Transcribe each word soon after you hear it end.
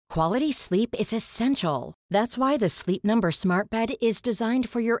Quality sleep is essential. That's why the Sleep Number Smart Bed is designed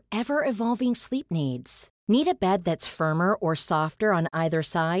for your ever-evolving sleep needs. Need a bed that's firmer or softer on either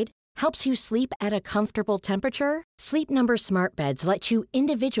side? Helps you sleep at a comfortable temperature? Sleep Number Smart Beds let you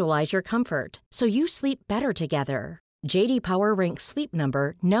individualize your comfort, so you sleep better together. J.D. Power ranks Sleep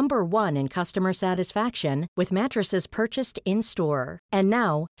Number number 1 in customer satisfaction with mattresses purchased in-store. And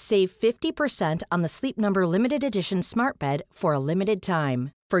now, save 50% on the Sleep Number Limited Edition Smart Bed for a limited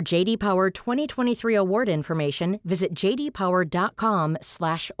time. For J.D. Power 2023 award information, visit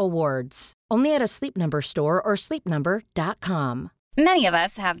jdpower.com/awards. Only at a Sleep Number store or sleepnumber.com. Many of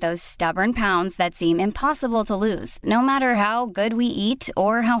us have those stubborn pounds that seem impossible to lose, no matter how good we eat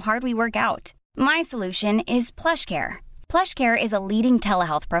or how hard we work out. My solution is PlushCare. PlushCare is a leading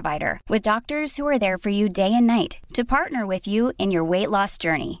telehealth provider with doctors who are there for you day and night to partner with you in your weight loss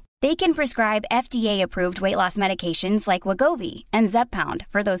journey. They can prescribe FDA-approved weight loss medications like Wegovy and Zepbound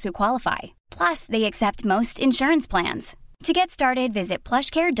for those who qualify. Plus, they accept most insurance plans. To get started, visit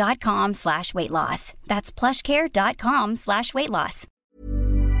plushcare.com/weightloss. That's plushcare.com/weightloss.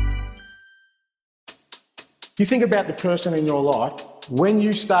 You think about the person in your life when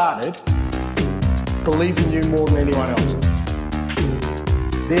you started believe in you more than anyone else.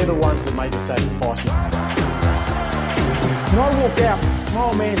 They're the ones that made the sacrifices. When I walk out, my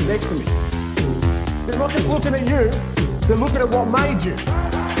old man's next to me. They're not just looking at you, they're looking at what made you.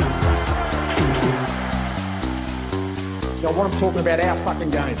 I want them talking about our fucking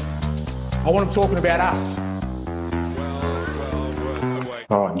game. I want them talking about us.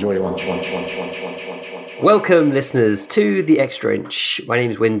 All right, enjoy your lunch. Welcome, listeners, to The Extra Inch. My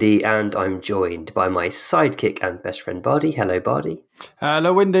name's Windy, and I'm joined by my sidekick and best friend, Bardi. Hello, Bardi.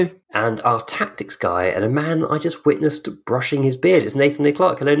 Hello, Windy. And our tactics guy, and a man I just witnessed brushing his beard. It's Nathan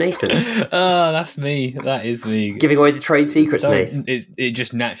O'Clark. Hello, Nathan. Oh, that's me. That is me. Giving away the trade secrets, Nathan. It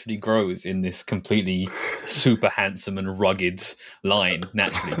just naturally grows in this completely super handsome and rugged line,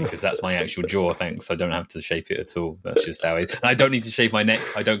 naturally, because that's my actual jaw, thanks. I don't have to shape it at all. That's just how it is. I don't need to shave my neck.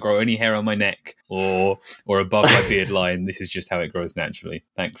 I don't grow any hair on my neck or above my beard line. This is just how it grows naturally.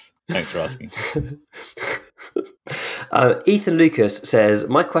 Thanks for asking. Ethan Lucas says,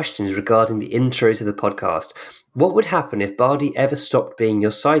 my question is regarding the intro to the podcast. What would happen if Bardi ever stopped being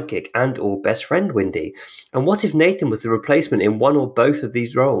your sidekick and or best friend, Windy? And what if Nathan was the replacement in one or both of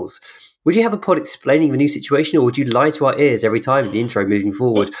these roles? Would you have a pod explaining the new situation, or would you lie to our ears every time in the intro moving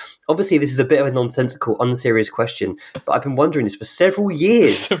forward? Obviously, this is a bit of a nonsensical, unserious question, but I've been wondering this for several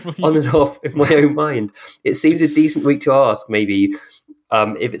years. On and off in my own mind. It seems a decent week to ask, maybe.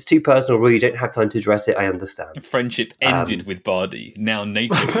 If it's too personal or you don't have time to address it, I understand. Friendship ended with Bardi. Now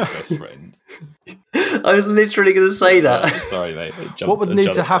Nathan's best friend. I was literally going to say that. Sorry, mate. What would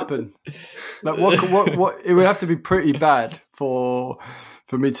need to happen? Like, what? It would have to be pretty bad for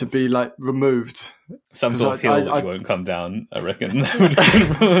me to be like removed. Some sort of hill that you won't come down, I reckon.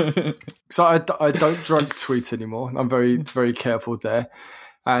 So I don't drunk tweet anymore. I'm very, very careful there.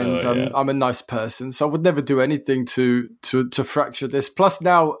 And I'm a nice person, so I would never do anything to fracture this. Plus,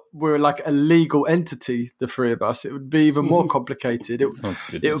 now we're like a legal entity, the three of us. It would be even more complicated.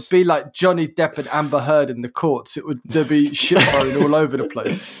 It would be like Johnny Depp and Amber Heard in the courts. There'd be shit rolling all over the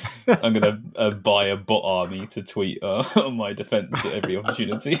place. I'm going to buy a bot army to tweet on my defence at every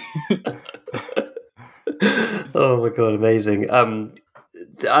opportunity. Oh my god, amazing! I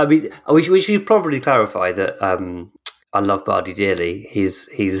mean, we should probably clarify that. I love Bardi dearly. He's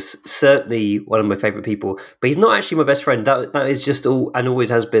certainly one of my favourite people, but he's not actually my best friend. That is just all, and always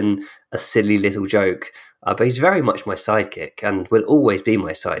has been, a silly little joke. But he's very much my sidekick, and will always be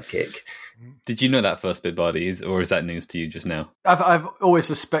my sidekick. Did you know that first bit, Bardi, or is that news to you just now? I've always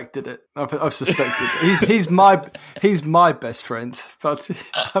suspected it. I've suspected it. He's my best friend, but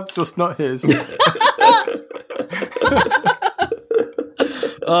I'm just not his.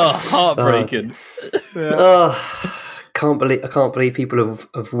 Oh, heartbreaking. I can't believe people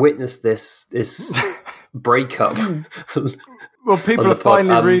have witnessed this breakup. Well, people are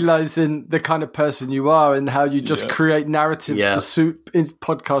finally realizing the kind of person you are and how you just create narratives to suit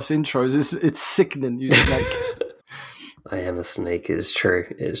podcast intros. It's sickening, you snake. I am a snake. It is true.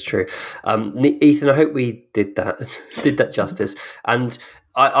 Ethan, I hope we did that justice. And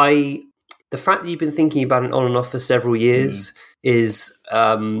I the fact that you've been thinking about it on and off for several years is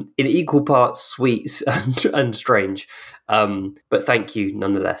in equal parts sweet and strange. But thank you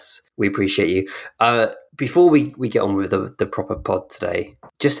nonetheless. We appreciate you. Before we get on with the proper pod today,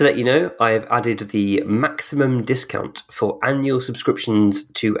 just to let you know, I have added the maximum discount for annual subscriptions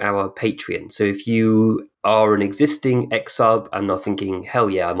to our Patreon. So if you are an existing ex-sub and are thinking, hell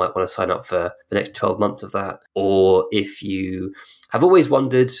yeah, I might want to sign up for the next 12 months of that, or if you Have always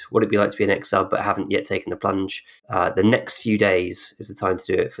wondered what it'd be like to be an ex-sub, but haven't yet taken the plunge. The next few days is the time to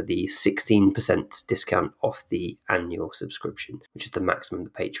do it for the 16% discount off the annual subscription, which is the maximum the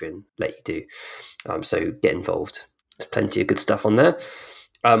Patreon let you do. So get involved. There's plenty of good stuff on there.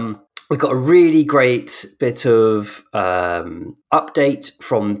 We've got a really great bit of update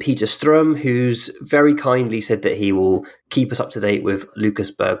from Peter Ström, who's very kindly said that he will keep us up to date with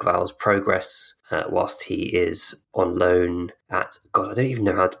Lucas Bergvall's progress whilst he is on loan at, God, I don't even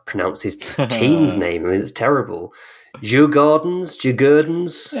know how to pronounce his team's name. I mean, it's terrible. Djurgårdens?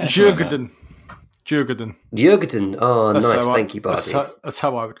 Djurgården. Oh, nice. Thank you, buddy. That's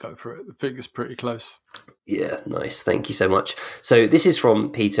how I would go for it. I think it's pretty close. Yeah, nice. Thank you so much. So this is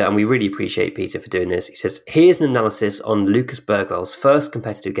from Peter, and we really appreciate Peter for doing this. He says, here's an analysis on Lucas Bergvall's first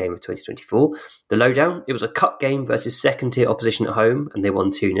competitive game of 2024. The lowdown, it was a cup game versus second-tier opposition at home, and they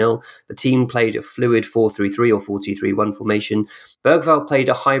won 2-0. The team played a fluid 4-3-3 or 4-2-3-1 formation. Bergvall played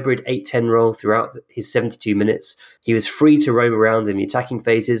a hybrid 8-10 role throughout his 72 minutes. He was free to roam around in the attacking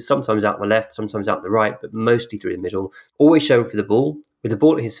phases, sometimes out the left, sometimes out the right, but mostly through the middle, always showing for the ball. With the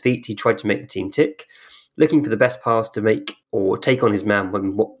ball at his feet, he tried to make the team tick, looking for the best pass to make or take on his man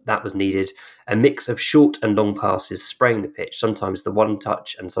when that was needed. A mix of short and long passes spraying the pitch, sometimes the one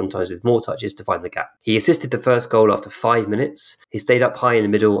touch and sometimes with more touches to find the gap. He assisted the first goal after 5 minutes. He stayed up high in the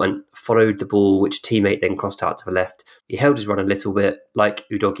middle and followed the ball, which teammate then crossed out to the left. He held his run a little bit, like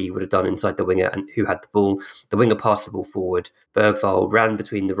Udogi would have done inside the winger and who had the ball. The winger passed the ball forward. Bergvall ran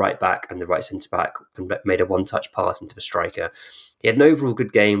between the right back and the right centre-back and made a one-touch pass into the striker. He had an overall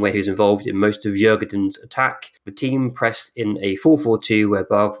good game where he was involved in most of Jurgensen's attack. The team pressed in a 4-4-2 where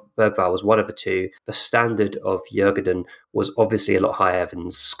Bergvall was one of the two. The standard of Jurgensen was obviously a lot higher than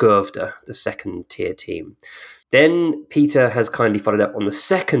Skövde, the second-tier team. Then Peter has kindly followed up on the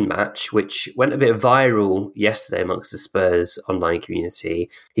second match, which went a bit viral yesterday amongst the Spurs online community.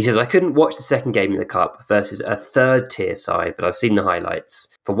 He says, I couldn't watch the second game in the Cup versus a third-tier side, but I've seen the highlights.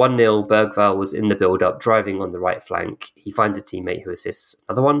 For 1-0, Bergvall was in the build-up, driving on the right flank. He finds a teammate who assists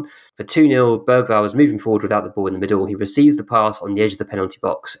another one. For 2-0, Bergvall was moving forward without the ball in the middle. He receives the pass on the edge of the penalty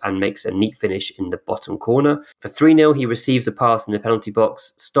box and makes a neat finish in the bottom corner. For 3-0, he receives a pass in the penalty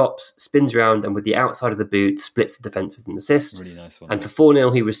box, stops, spins around, and with the outside of the boot, splits the defence with an assist. Really nice one. And for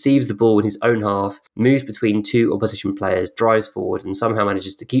 4-0, he receives the ball in his own half, moves between two opposition players, drives forward, and somehow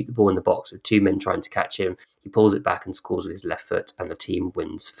manages to keep the ball in the box with two men trying to catch him. He pulls it back and scores with his left foot, and the team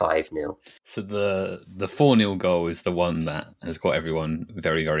wins 5-0. So the 4-0 goal is the one that has got everyone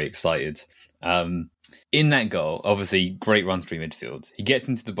very, very excited. In that goal, obviously, great run through midfield. He gets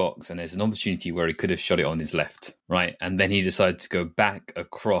into the box and there's an opportunity where he could have shot it on his left, right? And then he decides to go back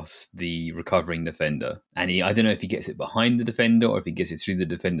across the recovering defender. And I don't know if he gets it behind the defender or if he gets it through the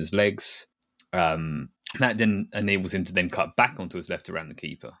defender's legs. That then enables him to then cut back onto his left around the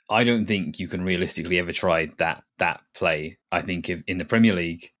keeper. I don't think you can realistically ever try that play. I think if in the Premier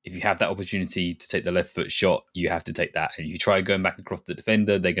League, if you have that opportunity to take the left foot shot, you have to take that. And if you try going back across the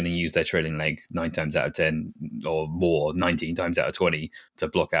defender, they're going to use their trailing leg 9 times out of 10 or more, 19 times out of 20 to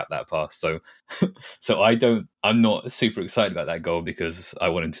block out that pass. So I'm not super excited about that goal because I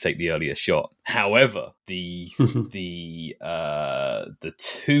want him to take the earlier shot. However, the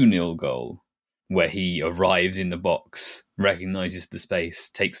 2-0 goal, where he arrives in the box, recognises the space,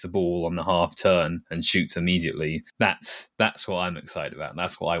 takes the ball on the half turn and shoots immediately. That's what I'm excited about.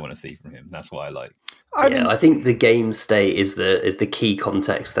 That's what I want to see from him. That's what I like. I think the game state is the key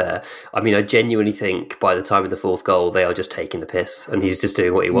context there. I mean, I genuinely think by the time of the fourth goal, they are just taking the piss and he's just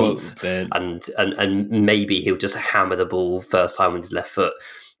doing what he wants. And maybe he'll just hammer the ball first time with his left foot.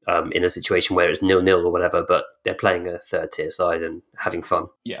 In a situation where it's 0-0 or whatever, but they're playing a third-tier side and having fun.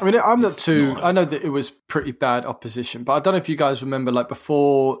 Yeah, I mean, I know that it was pretty bad opposition, but I don't know if you guys remember, like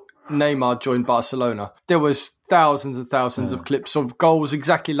before Neymar joined Barcelona, there was thousands and thousands of clips of goals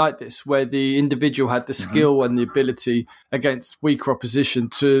exactly like this, where the individual had the skill and the ability against weaker opposition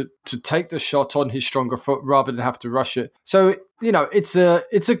to take the shot on his stronger foot rather than have to rush it. So, you know, it's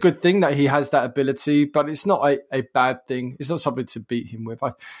a good thing that he has that ability, but it's not a bad thing. It's not something to beat him with.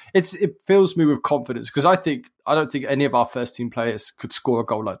 It fills me with confidence because I don't think any of our first team players could score a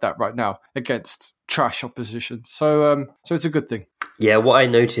goal like that right now against trash opposition. So it's a good thing. Yeah, what I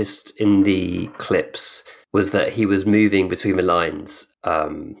noticed in the clips was that he was moving between the lines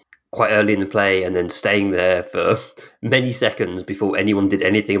quite early in the play and then staying there for many seconds before anyone did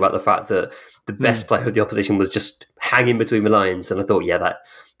anything about the fact that the best player of the opposition was just hanging between the lines. And I thought, yeah,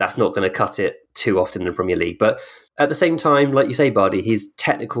 that's not going to cut it too often in the Premier League. But at the same time, like you say, Bardi, his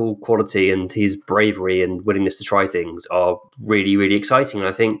technical quality and his bravery and willingness to try things are really, really exciting. And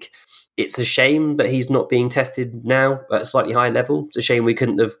I think it's a shame that he's not being tested now at a slightly higher level. It's a shame we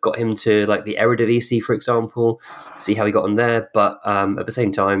couldn't have got him to like the Eredivisie, for example, see how he got on there. But at the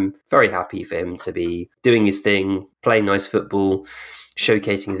same time, very happy for him to be doing his thing, playing nice football,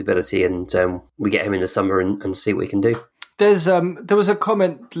 showcasing his ability, and we get him in the summer and see what he can do. There was a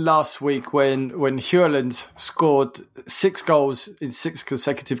comment last week when Højlund scored 6 goals in 6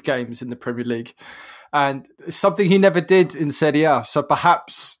 consecutive games in the Premier League. And it's something he never did in Serie A. So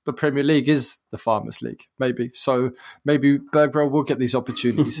perhaps the Premier League is the Farmers League, maybe. So maybe Bergvall will get these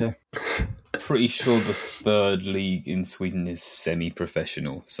opportunities here. Pretty sure the third league in Sweden is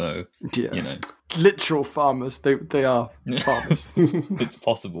semi-professional. So, you know. Literal farmers. They are farmers. It's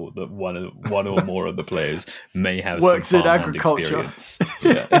possible that one or more of the players may have works some in agriculture experience.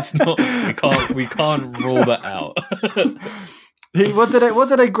 Yeah, it's not. We can't rule that out. What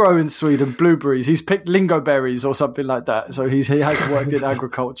do they grow in Sweden? Blueberries. He's picked lingo berries or something like that. So he has worked in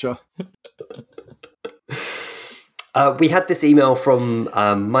agriculture. We had this email from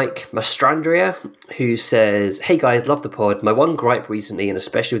Mike Mastrandria, who says, "Hey guys, love the pod. My one gripe recently, and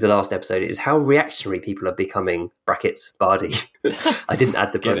especially with the last episode, is how reactionary people are becoming." Brackets, Bardi. I didn't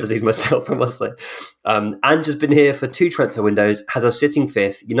add the parentheses myself, I must say. Ange has been here for 2 transfer windows, has us sitting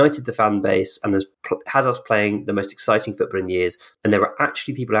 5th, united the fan base, and has us playing the most exciting football in years. And there are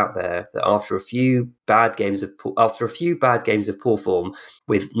actually people out there that after a few bad games of poor form,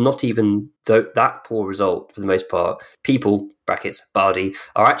 with not even that poor result for the most part, people, brackets, Bardi,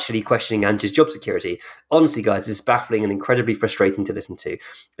 are actually questioning Ange's job security. Honestly, guys, this is baffling and incredibly frustrating to listen to.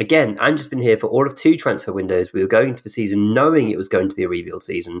 Again, Ange's been here for all of 2 transfer windows. We were going into the season knowing it was going to be a rebuild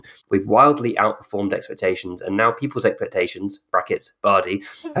season. We've wildly outperformed expectations, and now people's expectations, brackets, Bardi,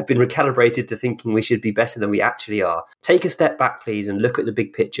 have been recalibrated to thinking we should be better than we actually are. Take a step back, please, and look at the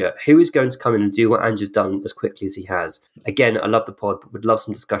big picture. Who is going to come in and do what Ange has done as quickly as he has? Again, I love the pod, but would love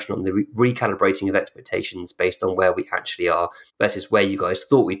some discussion on the recalibrating of expectations based on where we actually are versus where you guys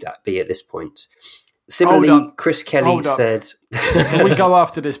thought we'd be at this point. Similarly, Chris Kelly said... Can we go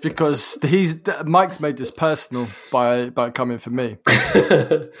after this? Because Mike's made this personal by coming for me.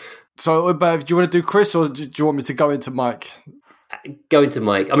 So, do you want to do Chris, or do you want me to go into Mike? Go into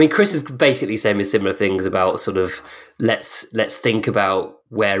Mike. I mean, Chris is basically saying similar things about sort of let's think about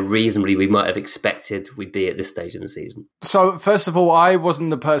where reasonably we might have expected we'd be at this stage in the season. So, first of all, I wasn't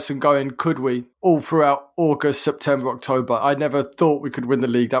the person going, could we, all throughout August, September, October. I never thought we could win the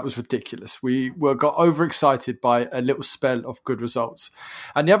league. That was ridiculous. We got overexcited by a little spell of good results.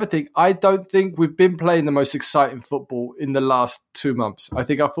 And the other thing, I don't think we've been playing the most exciting football in the last 2 months. I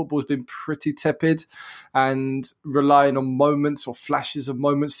think our football's been pretty tepid and relying on moments or flashes of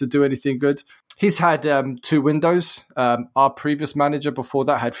moments to do anything good. He's had 2 windows. Our previous manager before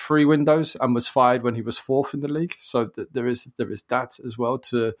that had 3 windows and was fired when he was 4th in the league. So there is that as well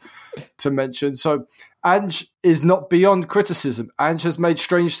to mention. So Ange is not beyond criticism. Ange has made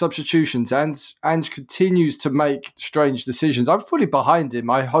strange substitutions. Ange continues to make strange decisions. I'm fully behind him.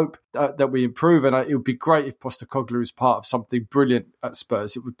 I hope that we improve, and it would be great if Postecoglou is part of something brilliant at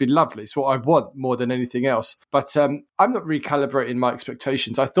Spurs. It would be lovely. It's what I want more than anything else. But I'm not recalibrating my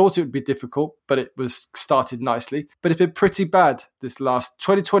expectations. I thought it would be difficult, but it was started nicely. But it's been pretty bad this last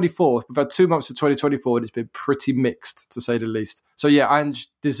 2024. We've had 2 months of 2024, and it's been pretty mixed, to say the least. So yeah, Ange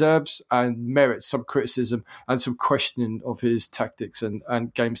deserves and merits some criticism and some questioning of his tactics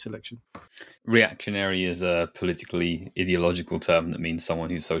and game selection. Reactionary is a politically ideological term that means someone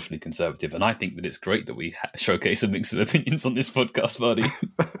who's socially conservative. And I think that it's great that we showcase a mix of opinions on this podcast, Vardy.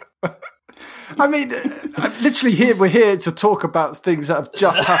 I mean, literally we're here to talk about things that have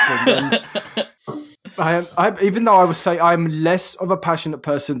just happened. And I even though I would say I'm less of a passionate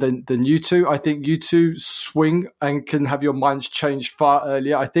person than you two, I think you two swing and can have your minds changed far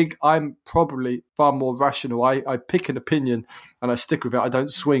earlier. I think I'm probably far more rational. I pick an opinion and I stick with it. I don't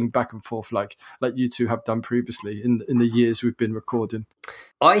swing back and forth like you two have done previously in the years we've been recording.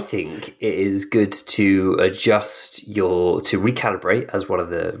 I think it is good to adjust to recalibrate, as one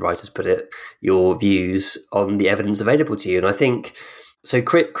of the writers put it, your views on the evidence available to you. And I think... So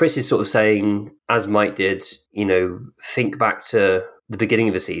Chris is sort of saying, as Mike did, think back to the beginning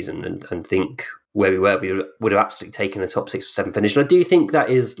of the season and think where we were. We would have absolutely taken a top 6 or 7 finish. And I do think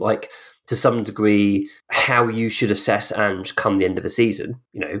that is, to some degree, how you should assess Ange come the end of the season.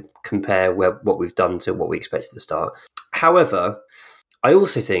 Compare what we've done to what we expected at the start. However, I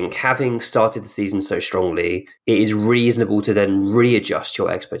also think, having started the season so strongly, it is reasonable to then readjust your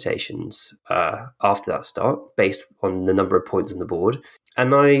expectations after that start based on the number of points on the board.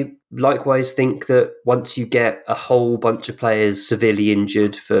 And I likewise think that once you get a whole bunch of players severely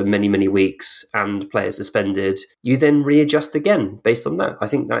injured for many, many weeks and players suspended, you then readjust again based on that. I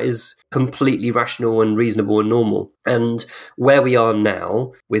think that is completely rational and reasonable and normal. And where we are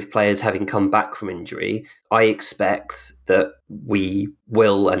now, with players having come back from injury, I expect that we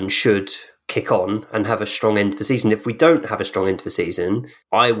will and should kick on and have a strong end to the season. If we don't have a strong end to the season,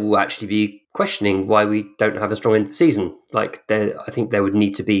 I will actually be questioning why we don't have a strong end to the season. I think there would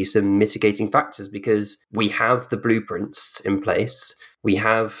need to be some mitigating factors, because we have the blueprints in place. We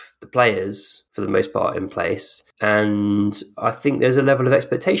have the players, for the most part, in place. And I think there's a level of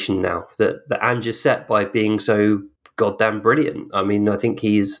expectation now that Ange is set by being so goddamn brilliant. I mean, I think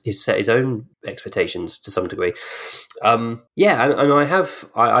he's set his own expectations to some degree. I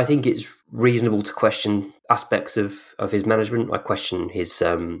think it's reasonable to question aspects of his management. I question his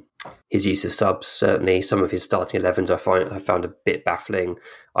use of subs. Certainly, some of his starting 11s I found a bit baffling.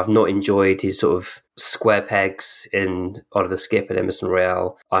 I've not enjoyed his sort of square pegs in Oliver Skipp and Emerson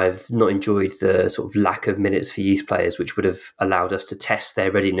Royal. I've not enjoyed the sort of lack of minutes for youth players, which would have allowed us to test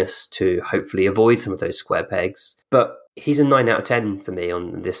their readiness to hopefully avoid some of those square pegs. But he's a 9 out of 10 for me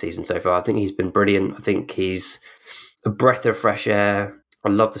on this season so far. I think he's been brilliant. I think he's a breath of fresh air. I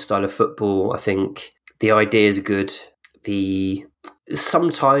love the style of football. I think the ideas are good.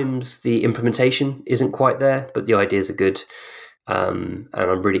 Sometimes the implementation isn't quite there, but the ideas are good. And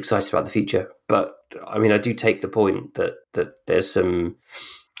I'm really excited about the future. But I mean, I do take the point that there's some,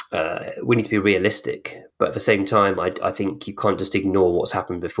 we need to be realistic, but at the same time, I think you can't just ignore what's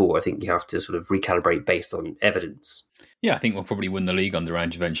happened before. I think you have to sort of recalibrate based on evidence. Yeah, I think we'll probably win the league under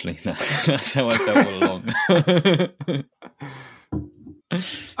Ange eventually. That's how I felt all along.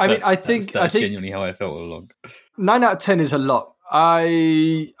 I think genuinely how I felt all along. 9 out of 10 is a lot.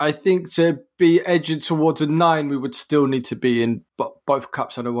 I think to be edging towards a 9, we would still need to be in both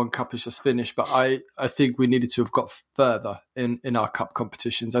cups. I know one cup is just finished, but I think we needed to have got further in our cup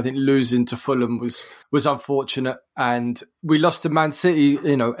competitions. I think losing to Fulham was unfortunate, and we lost to Man City.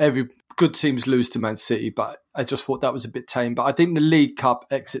 You know, every good teams lose to Man City, but I just thought that was a bit tame. But I think the League Cup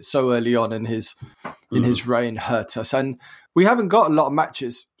exit so early on in his reign hurt us, and we haven't got a lot of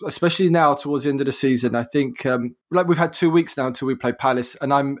matches, especially now towards the end of the season. I think we've had 2 weeks now until we play Palace,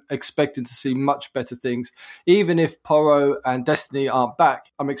 and I'm expecting to see much better things. Even if Porro and Destiny aren't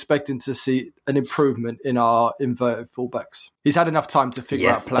back, I'm expecting to see an improvement in our inverted fullbacks. He's had enough time to figure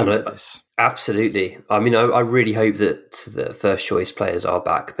out a plan for this. Absolutely. I mean, I really hope that the first choice players are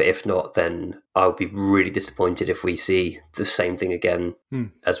back, but if not, then I'll be really disappointed if we see the same thing again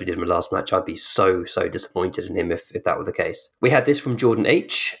as we did in the last match. I'd be so disappointed in him if that were the case. We had this from Jordan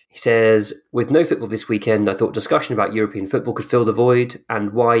H. He says, with no football this weekend, I thought discussion about European football could fill the void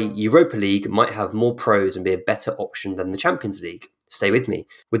and why Europa League might have more pros and be a better option than the Champions League. Stay with me.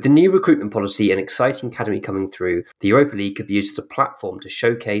 With the new recruitment policy and exciting academy coming through, the Europa League could be used as a platform to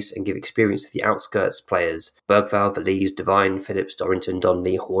showcase and give experience to the outskirts players. Bergvall, Valise, Devine, Phillips, Dorrington,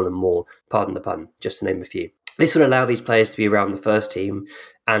 Donnelly, Hall and more. Pardon the pun, just to name a few. This would allow these players to be around the first team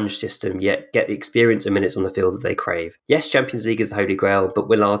and system, yet get the experience and minutes on the field that they crave. Yes, Champions League is the holy grail, but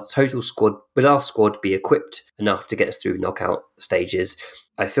will our squad be equipped enough to get us through knockout stages?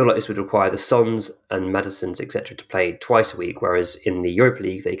 I feel like this would require the Sons and Madisons, etc. to play twice a week, whereas in the Europa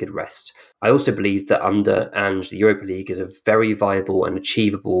League they could rest. I also believe that under Ange, the Europa League is a very viable and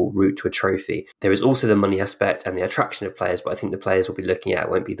achievable route to a trophy. There is also the money aspect and the attraction of players, but I think the players we'll be looking at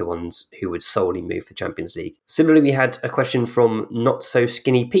won't be the ones who would solely move for Champions League. Similarly, we had a question from Not So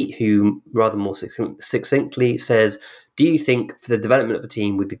Skinny Pete, who rather more succinctly says, do you think for the development of a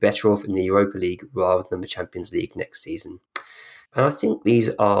team we'd be better off in the Europa League rather than the Champions League next season? And I think these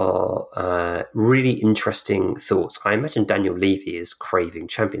are really interesting thoughts. I imagine Daniel Levy is craving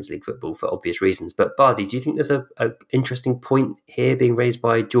Champions League football for obvious reasons. But Bardi, do you think there's an interesting point here being raised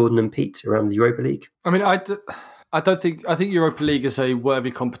by Jordan and Pete around the Europa League? I mean, I think Europa League is a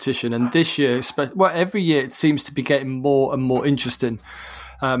worthy competition. And this year, every year it seems to be getting more and more interesting.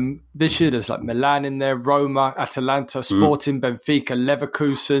 This year there's like Milan in there, Roma, Atalanta, Sporting, Benfica,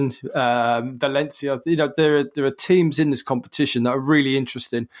 Leverkusen, Valencia. You know, there are teams in this competition that are really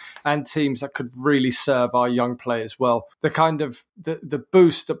interesting and teams that could really serve our young players well. The kind of the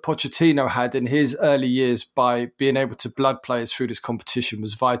boost that Pochettino had in his early years by being able to blood players through this competition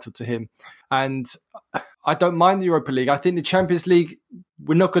was vital to him. And I don't mind the Europa League. I think the Champions League,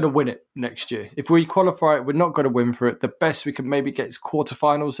 we're not going to win it. next year. If we qualify it, we're not going to win for it. The best we can maybe get is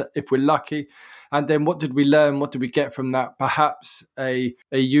quarterfinals if we're lucky. And then what did we learn? What did we get from that? Perhaps a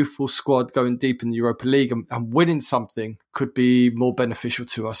youthful squad going deep in the Europa League and winning something could be more beneficial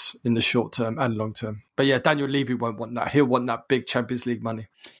to us in the short term and long term. But yeah, Daniel Levy won't want that. He'll want that big Champions League money.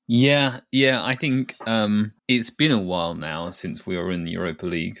 Yeah. I think it's been a while now since we were in the Europa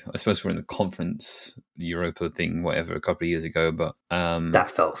League. I suppose we're in the conference, the Europa thing, whatever, a couple of years ago. But that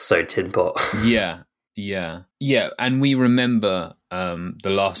felt so tin pot. Yeah. And we remember the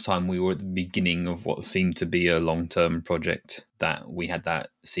last time we were at the beginning of what seemed to be a long-term project, that we had that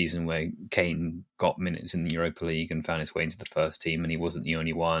season where Kane got minutes in the Europa League and found his way into the first team, and he wasn't the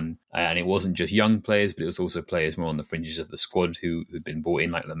only one. And it wasn't just young players, but it was also players more on the fringes of the squad who'd been brought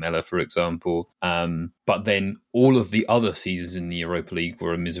in, like Lamela, for example. But then all of the other seasons in the Europa League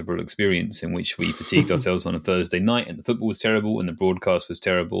were a miserable experience in which we fatigued ourselves on a Thursday night, and the football was terrible, and the broadcast was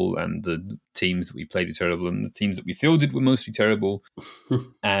terrible, and the teams that we played were terrible, and the teams that we fielded were mostly terrible.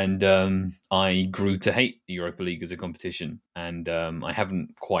 And I grew to hate the Europa League as a competition, and I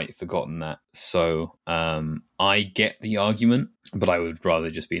haven't quite forgotten that. So I get the argument, but I would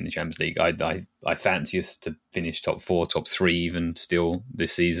rather just be in the Champions League. I fancy us to finish top 4, top 3 even still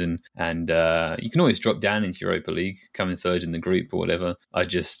this season. And you can always drop down into Europa League, come in third in the group or whatever. I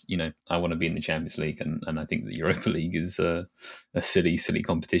just, I want to be in the Champions League. And I think the Europa League is a silly, silly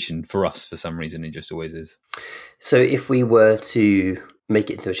competition for us for some reason. It just always is. So if we were to make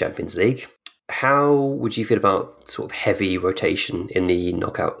it into a Champions League, how would you feel about sort of heavy rotation in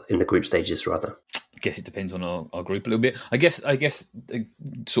the group stages rather? I guess it depends on our group a little bit. I guess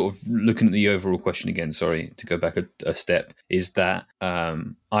sort of looking at the overall question again, sorry, to go back a step, is that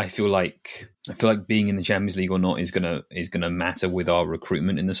I feel like being in the Champions League or not is gonna matter with our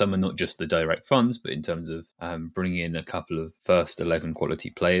recruitment in the summer, not just the direct funds, but in terms of bringing in a couple of first 11 quality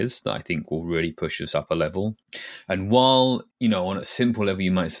players that I think will really push us up a level. And while, on a simple level,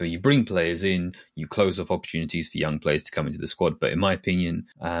 you might say you bring players in, you close off opportunities for young players to come into the squad. But in my opinion,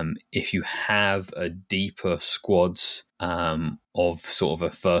 if you have a deeper squads of sort of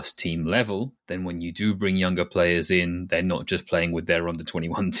a first team level, then when you do bring younger players in, they're not just playing with their under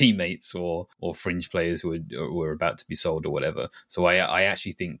 21 teammates or fringe players who are about to be sold or whatever. So I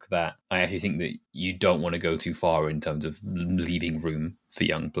actually think that you don't want to go too far in terms of leaving room for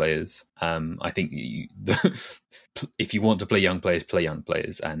young players. I think if you want to play young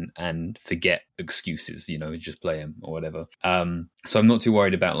players and forget excuses, just play them or whatever. So I'm not too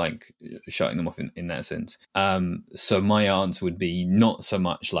worried about like shutting them off in that sense. So my answer would be not so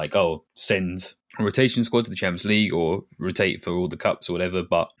much like, send a rotation squad to the Champions League or rotate for all the cups or whatever,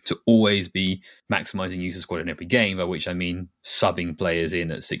 but to always be maximising use of squad in every game, by which I mean subbing players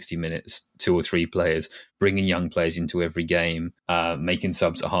in at 60 minutes, 2 or 3 players, bringing young players into every game, making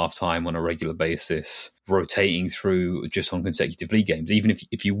subs at half-time on a regular basis, rotating through just on consecutive league games. Even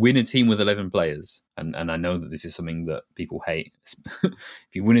if you win a team with 11 players, and I know that this is something that people hate,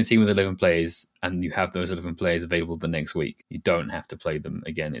 if you win a team with 11 players and you have those 11 players available the next week, you don't have to play them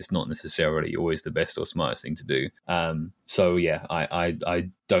again. It's not necessarily always the best or smartest thing to do. So yeah, I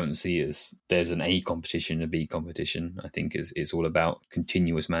don't see as there's an A competition, a B competition. I think it's all about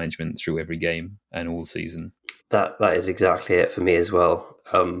continuous management through every game and all season. That is exactly it for me as well.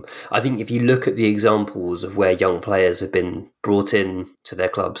 I think if you look at the examples of where young players have been brought in to their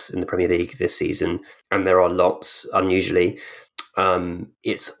clubs in the Premier League this season, and there are lots, unusually,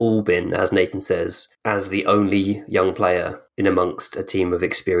 it's all been, as Nathan says, as the only young player in amongst a team of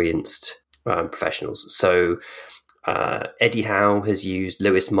experienced professionals. So Eddie Howe has used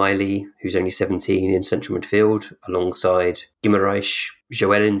Lewis Miley, who's only 17, in central midfield, alongside Guimaraes,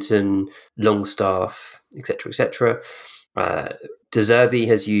 Joelinton, Longstaff, etc., etc. De Zerbi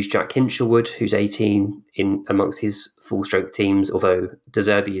has used Jack Hinchelwood, who's 18, in amongst his full-strength teams, although De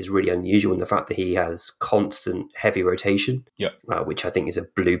Zerbi is really unusual in the fact that he has constant heavy rotation, which I think is a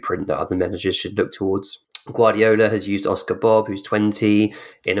blueprint that other managers should look towards. Guardiola has used Oscar Bob, who's 20,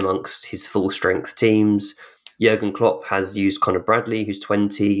 in amongst his full-strength teams. Jurgen Klopp has used Conor Bradley, who's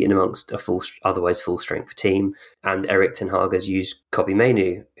 20, in amongst a otherwise full-strength team. And Erik ten Hag has used Kobbie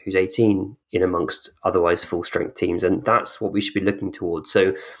Mainoo, who's 18, in amongst otherwise full-strength teams. And that's what we should be looking towards.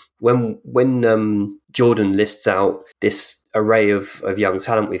 So when Jordan lists out this array of young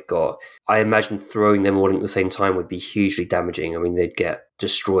talent we've got, I imagine throwing them all in at the same time would be hugely damaging. I mean, they'd get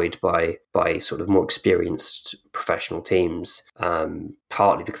destroyed by sort of more experienced professional teams,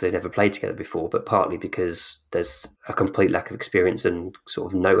 partly because they've never played together before, but partly because there's a complete lack of experience and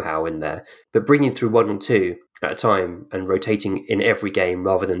sort of know-how in there. But bringing through 1 or 2 at a time and rotating in every game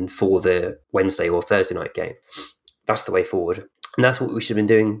rather than for the Wednesday or Thursday night game, that's the way forward. And that's what we should have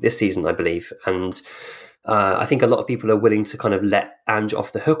been doing this season, I believe. And I think a lot of people are willing to kind of let Ange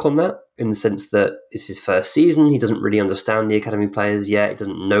off the hook on that, in the sense that it's his first season. He doesn't really understand the academy players yet. He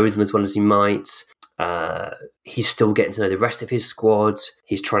doesn't know them as well as he might. He's still getting to know the rest of his squad.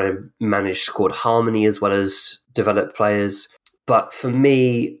 He's trying to manage squad harmony as well as develop players. But for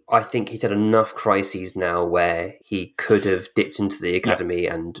me, I think he's had enough crises now where he could have dipped into the academy,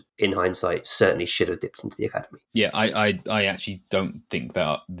 and in hindsight, certainly should have dipped into the academy. Yeah, I actually don't think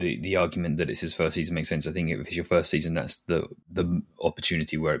that the argument that it's his first season makes sense. I think if it's your first season, that's the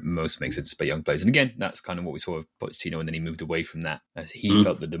opportunity where it most makes sense to play young players. And again, that's kind of what we saw with Pochettino, and then he moved away from that as he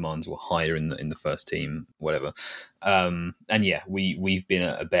felt the demands were higher in the first team, whatever. And yeah, we've been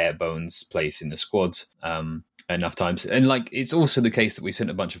at a bare bones place in the squad. Enough times, and like it's also the case that we sent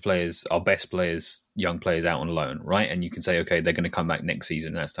a bunch of players, our best players, young players, out on loan, right? And you can say, okay, they're going to come back next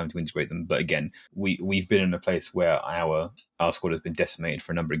season, and it's time to integrate them. But again, we've been in a place where our squad has been decimated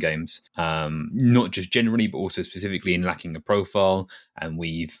for a number of games, not just generally, but also specifically in lacking a profile, and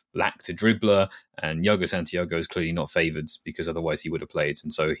we've lacked a dribbler. And Yago Santiago is clearly not favoured, because otherwise he would have played,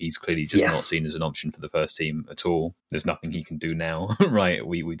 and so he's clearly just not seen as an option for the first team at all. There's nothing he can do now, right?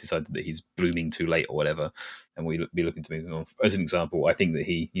 We decided that he's blooming too late or whatever, and we'll be looking to move him on. As an example, I think that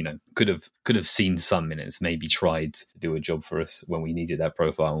he, could have seen some minutes, maybe tried to do a job for us when we needed that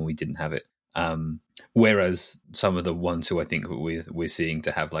profile and we didn't have it. Whereas some of the ones who I think we're seeing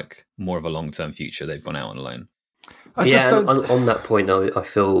to have like more of a long-term future, they've gone out on loan. On that point, I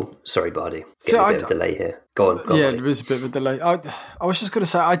feel sorry, Bardi. Getting a bit of a delay here. Go on. Yeah, Bardi. there is a bit of a delay. I was just going to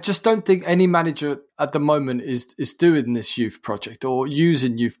say, I just don't think any manager at the moment is doing this youth project or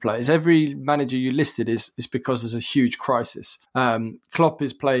using youth players. Every manager you listed is because there's a huge crisis. Klopp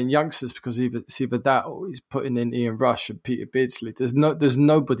is playing youngsters because it's either that or he's putting in Ian Rush and Peter Beardsley. There's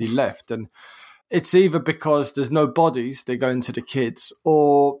nobody left, and it's either because there's no bodies, they're going to the kids,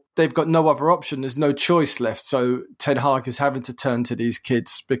 or they've got no other option. There's no choice left. So Ten Hag is having to turn to these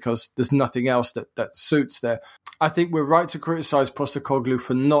kids because there's nothing else that suits there. I think we're right to criticise Postecoglou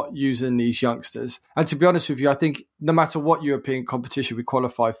for not using these youngsters. And to be honest with you, I think no matter what European competition we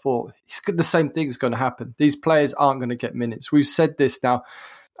qualify for, the same thing is going to happen. These players aren't going to get minutes. We've said this now.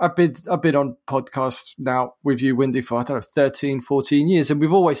 I've been on podcasts now with you, Windy, for, 13, 14 years. And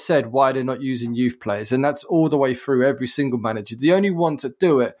we've always said why they're not using youth players. And that's all the way through every single manager. The only ones that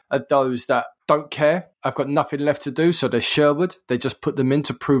do it are those that don't care. I've got nothing left to do. So they're Sherwood. They just put them in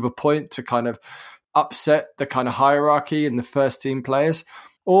to prove a point, to kind of upset the kind of hierarchy in the first team players.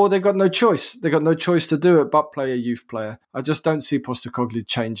 Or they've got no choice. They've got no choice to do it but play a youth player. I just don't see Postecoglou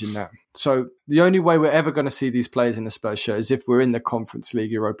changing that. So the only way we're ever going to see these players in the Spurs shirt is if we're in the Conference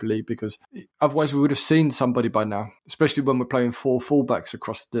League, Europa League, because otherwise we would have seen somebody by now, especially when we're playing 4 fullbacks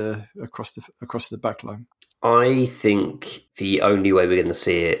across the back line. I think the only way we're going to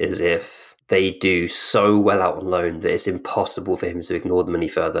see it is if they do so well out on loan that it's impossible for him to ignore them any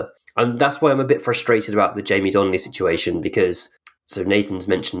further. And that's why I'm a bit frustrated about the Jamie Donnelly situation, because so Nathan's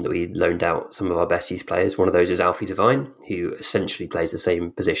mentioned that we loaned out some of our best youth players. One of those is Alfie Devine, who essentially plays the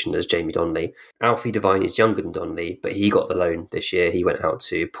same position as Jamie Donnelly. Alfie Devine is younger than Donnelly, but he got the loan this year. He went out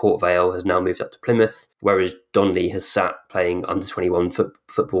to Port Vale, has now moved up to Plymouth, whereas Donnelly has sat playing under-21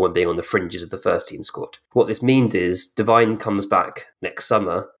 football and being on the fringes of the first team squad. What this means is Devine comes back next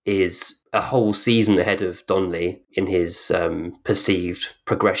summer, is a whole season ahead of Donnelly in his perceived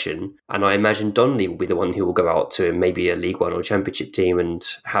progression. And I imagine Donnelly will be the one who will go out to maybe a League One or Championship team and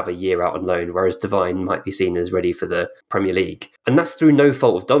have a year out on loan, whereas Devine might be seen as ready for the Premier League. And that's through no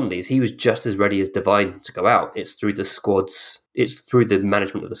fault of Donnelly's. He was just as ready as Devine to go out. It's through the squad's, it's through the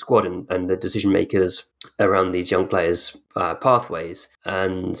management of the squad and the decision makers around these young players' pathways.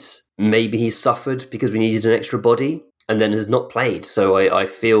 And maybe he's suffered because we needed an extra body and then has not played. So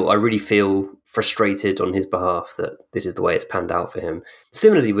I really feel frustrated on his behalf that this is the way it's panned out for him.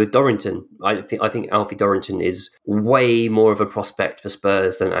 Similarly with Dorrington, I think Alfie Dorrington is way more of a prospect for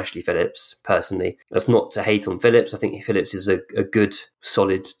Spurs than Ashley Phillips, personally. That's not to hate on Phillips. I think Phillips is a good,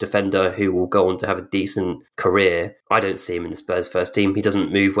 solid defender who will go on to have a decent career. I don't see him in the Spurs first team. He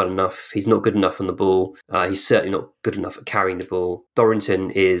doesn't move well enough. He's not good enough on the ball. He's certainly not good enough at carrying the ball.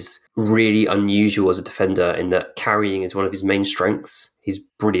 Dorrington is really unusual as a defender in that carrying is one of his main strengths. He's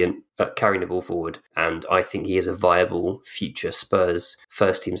brilliant at carrying the ball forward, and I think he is a viable future Spurs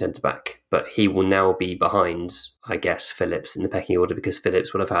first-team centre-back. But he will now be behind, I guess, Phillips in the pecking order because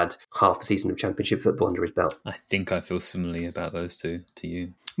Phillips will have had half a season of Championship football under his belt. I think I feel similarly about those two to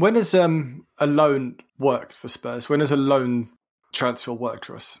you. When has a loan worked for Spurs? When has a loan transfer worked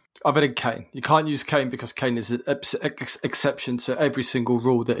for us? Other than Kane. You can't use Kane because Kane is an exception to every single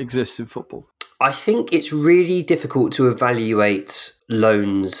rule that exists in football. I think it's really difficult to evaluate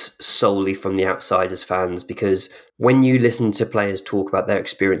loans solely from the outside as fans, because when you listen to players talk about their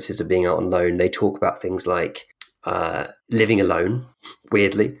experiences of being out on loan, they talk about things like living alone,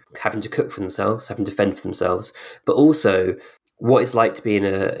 weirdly, having to cook for themselves, having to fend for themselves, but also what it's like to be in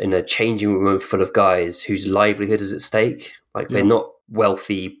a changing room full of guys whose livelihood is at stake. Like, they're not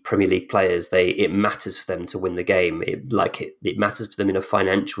wealthy Premier League players. It matters for them to win the game. It matters for them in a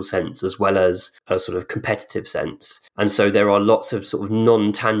financial sense as well as a sort of competitive sense. And so there are lots of sort of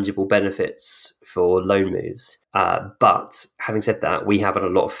non-tangible benefits for loan moves. But having said that, we have had a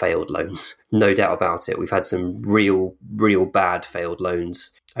lot of failed loans, no doubt about it. We've had some real bad failed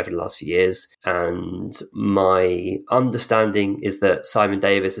loans over the last few years. And my understanding is that Simon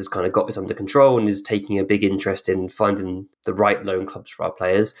Davis has kind of got this under control and is taking a big interest in finding the right loan clubs for our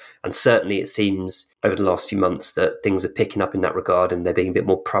players. And certainly it seems over the last few months that things are picking up in that regard, and they're being a bit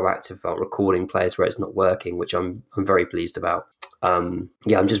more proactive about recalling players where it's not working, which I'm very pleased about. I'm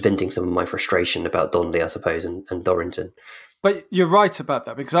just venting some of my frustration about Donnelly, I suppose, and Dorrington. But you're right about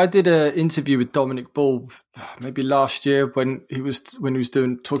that, because I did an interview with Dominic Ball maybe last year when he was talking about his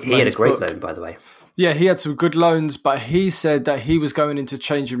book. He had a great loan, by the way. Yeah, he had some good loans, but he said that he was going into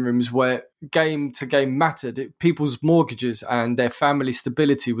changing rooms where game to game mattered. People's mortgages and their family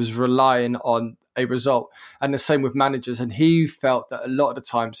stability was relying on a result. And the same with managers. And he felt that a lot of the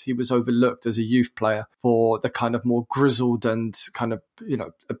times he was overlooked as a youth player for the kind of more grizzled and kind of,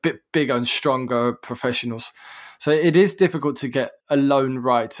 a bit bigger and stronger professionals. So it is difficult to get a loan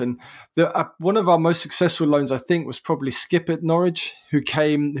right. And one of our most successful loans, I think, was probably Skip at Norwich, who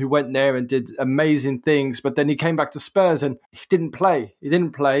went there and did amazing things. But then he came back to Spurs and he didn't play.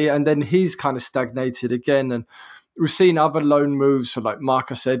 And then he's kind of stagnated again. And we've seen other loan moves, so like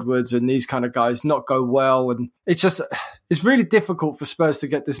Marcus Edwards and these kind of guys not go well. And it's really difficult for Spurs to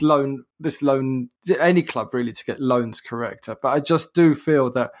get this loan, any club really, to get loans correct. But I just do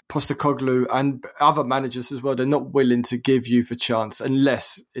feel that Postecoglou and other managers as well, they're not willing to give youth a chance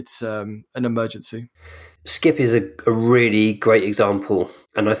unless it's an emergency. Skip is a really great example.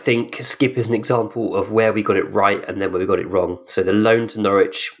 And I think Skip is an example of where we got it right and then where we got it wrong. So the loan to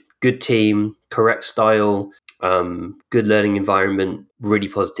Norwich, good team, correct style, good learning environment, really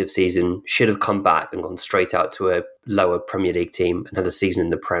positive season. Should have come back and gone straight out to a lower Premier League team and had a season in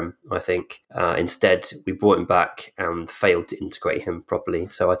the Prem, I think. Instead, we brought him back and failed to integrate him properly.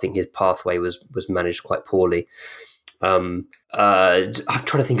 So I think his pathway was managed quite poorly. I'm trying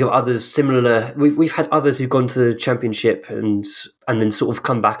to think of others similar. We've had others who've gone to the Championship and then sort of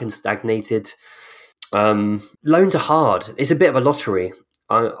come back and stagnated. Loans are hard. It's a bit of a lottery.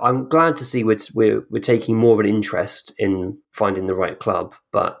 I'm glad to see we're taking more of an interest in finding the right club,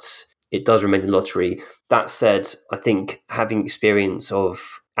 but it does remain a lottery. That said, I think having experience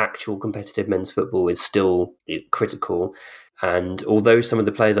of actual competitive men's football is still critical. And although some of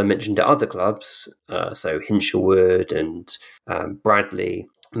the players I mentioned at other clubs, so Hinshelwood and Bradley,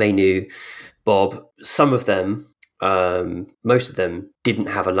 Mainoo, Bob, some of them, most of them didn't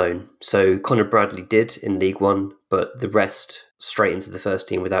have a loan. So Conor Bradley did in League One, but the rest straight into the first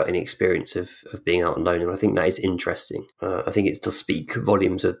team without any experience of being out on loan. And I think that is interesting. I think it does speak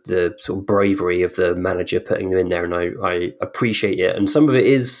volumes of the sort of bravery of the manager putting them in there. And I appreciate it. And some of it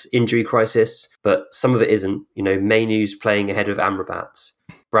is injury crisis, but some of it isn't. Mainoo's playing ahead of Amrabat.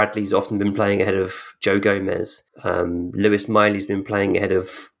 Bradley's often been playing ahead of Joe Gomez. Lewis Miley's been playing ahead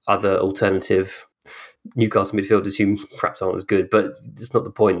of other alternative Newcastle midfielders who perhaps aren't as good, but it's not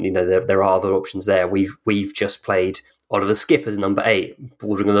the point. There are other options there. We've just played Oliver Skip as number 8,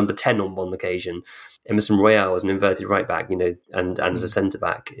 bordering on number 10 on one occasion. Emerson Royale as an inverted right back, and as a centre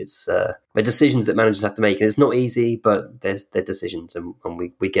back. It's they're decisions that managers have to make, and it's not easy, but they're decisions, and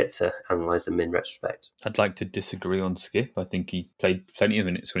we get to analyse them in retrospect. I'd like to disagree on Skip. I think he played plenty of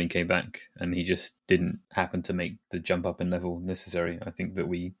minutes when he came back, and he just didn't happen to make the jump up in level necessary. I think that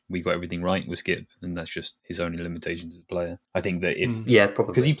we got everything right with Skip, and that's just his only limitations as a player. I think that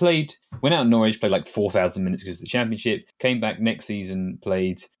probably because he went out in Norwich, played like 4,000 minutes because of the Championship, came back next season,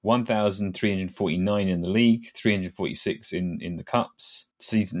 played 1,349 in the league, 346 in the cups.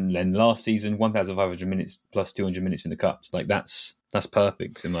 Then last season, 1,500 minutes plus 200 minutes in the cups. Like that's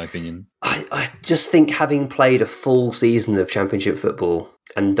perfect in my opinion. I just think having played a full season of Championship football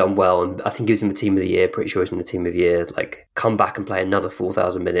and done well, and I think he was in the team of the year, pretty sure he was in the team of the year, like come back and play another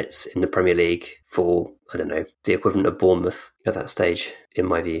 4,000 minutes in the Premier League for, I don't know, the equivalent of Bournemouth at that stage, in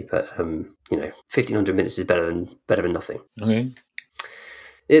my view. But 1,500 minutes is better than nothing. Okay.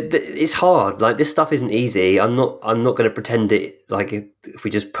 It's hard. Like, this stuff isn't easy. I'm not going to pretend it. Like, if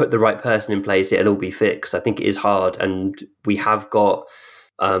we just put the right person in place, it'll all be fixed. I think it is hard, and we have got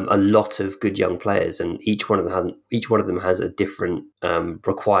a lot of good young players, and each one of them has a different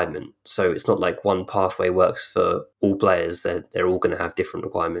requirement. So it's not like one pathway works for all players. They're all going to have different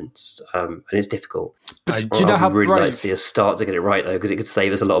requirements, and it's difficult. But do you know how really brave? like to see us start to get it right though, because it could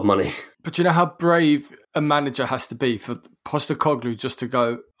save us a lot of money. But do you know how brave a manager has to be for Postecoglou just to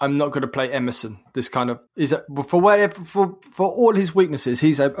go, I'm not going to play Emerson. This kind of is for all his weaknesses,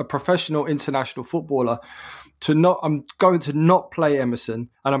 he's a professional international footballer. I'm going to not play Emerson,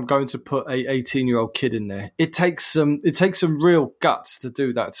 and I'm going to put a 18-year-old kid in there. It takes some real guts to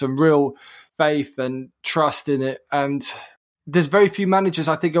do that, some real faith and trust in it. And there's very few managers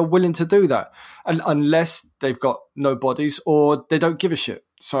I think are willing to do that, and unless they've got no bodies or they don't give a shit.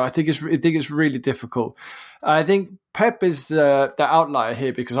 So I think it's really difficult. I think Pep is the outlier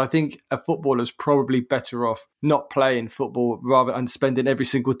here, because I think a footballer's probably better off not playing football rather than spending every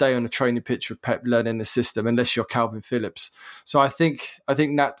single day on a training pitch with Pep learning the system, unless you're Calvin Phillips. So I think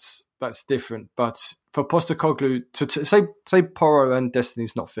that's different. But for Postecoglou to say Porro and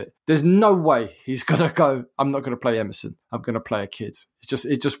Destiny's not fit, there's no way he's gonna go, I'm not gonna play Emerson, I'm gonna play a kid.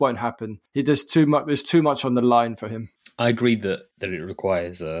 It just won't happen. There's too much on the line for him. I agree that it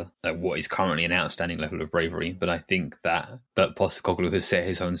requires what is currently an outstanding level of bravery, but I think that Postecoglou has set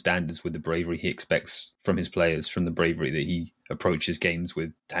his own standards with the bravery he expects from his players, from the bravery that he approaches games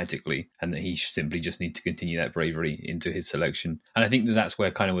with tactically, and that he simply just needs to continue that bravery into his selection. And I think that's where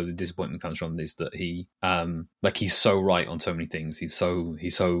the disappointment comes from, is that he's so right on so many things. He's so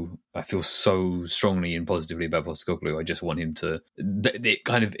I feel so strongly and positively about Postecoglou. I just want him to.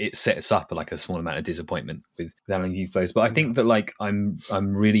 It sets up like a small amount of disappointment with how he plays. But I think that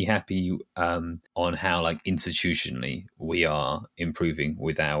I'm really happy on how institutionally we are improving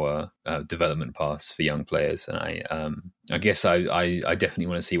with our development paths for young players, and I guess I definitely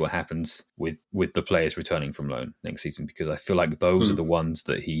want to see what happens with the players returning from loan next season, because I feel like those are the ones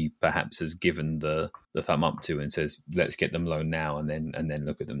that he perhaps has given the thumb up to and says, let's get them loan now and then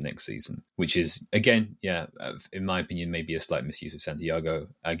look at them next season, which is, again, in my opinion, maybe a slight misuse of Santiago.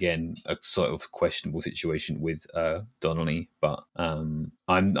 Again, a sort of questionable situation with Donnelly, but I'm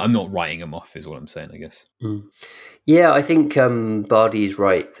not writing him off is what I'm saying, I guess. Yeah, I think Bardi is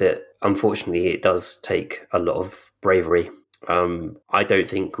right that unfortunately it does take a lot of bravery. I don't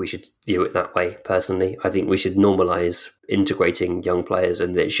think we should view it that way, personally. I think we should normalise integrating young players,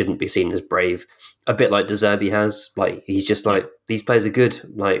 and that it shouldn't be seen as brave. A bit like De Zerbi has. He's just these players are good.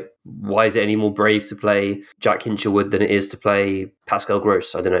 Why is it any more brave to play Jack Hinchelwood than it is to play Pascal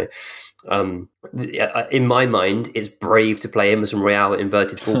Gross? I don't know. In my mind, it's brave to play Emerson Royale at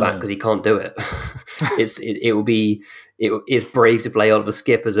inverted fullback because he can't do it. It's brave to play Oliver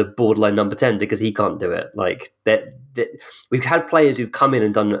Skipp as a borderline number 10 because he can't do it. We've had players who've come in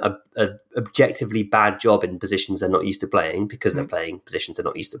and done a objectively bad job in positions they're not used to playing because they're playing positions they're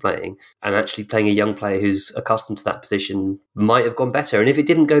not used to playing, and actually playing a young player who's accustomed to that position might have gone better. And if it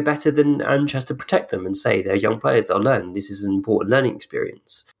didn't go better, then Ange has to protect them and say they're young players that'll learn. This is an important learning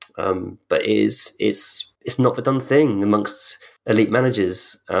experience. But it's not the done thing amongst elite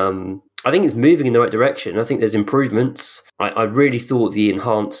managers. I think it's moving in the right direction. I think there's improvements. I really thought the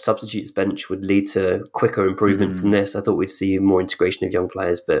enhanced substitutes bench would lead to quicker improvements than this. I thought we'd see more integration of young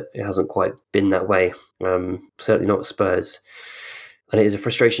players, but it hasn't quite been that way. Certainly not at Spurs. And it is a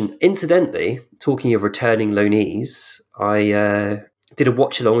frustration. Incidentally, talking of returning loanees, I did a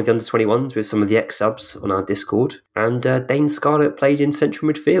watch along with the under-21s with some of the ex-subs on our Discord, and Dane Scarlett played in central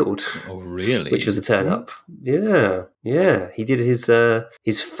midfield. Oh, really? Which was a turn-up. Yeah. He did his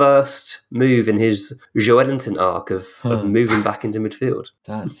first move in his Joelinton arc of moving back into midfield.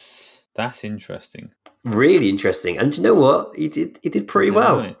 That's interesting. Really interesting. And do you know what? He did pretty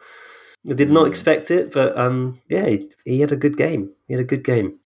well. Right. I did not expect it, but he had a good game.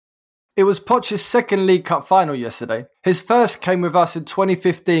 It was Poch's second League Cup final yesterday. His first came with us in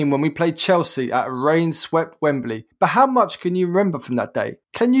 2015 when we played Chelsea at a rain-swept Wembley. But how much can you remember from that day?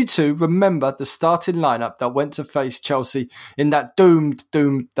 Can you two remember the starting lineup that went to face Chelsea in that doomed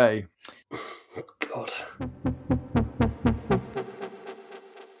day? God.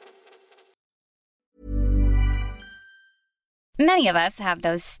 Many of us have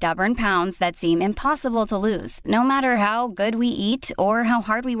those stubborn pounds that seem impossible to lose, no matter how good we eat or how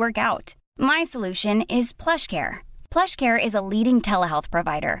hard we work out. My solution is PlushCare. PlushCare is a leading telehealth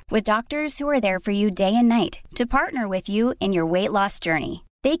provider with doctors who are there for you day and night to partner with you in your weight loss journey.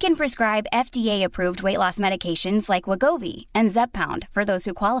 They can prescribe FDA-approved weight loss medications like Wegovy and Zepbound for those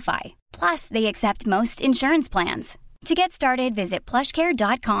who qualify. Plus, they accept most insurance plans. To get started, visit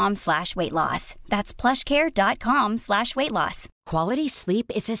plushcare.com/weightloss. That's plushcare.com/weightloss. Quality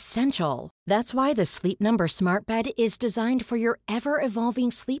sleep is essential. That's why the Sleep Number Smart Bed is designed for your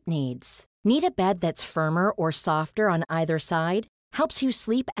ever-evolving sleep needs. Need a bed that's firmer or softer on either side? Helps you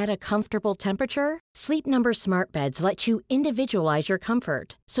sleep at a comfortable temperature? Sleep Number Smart Beds let you individualize your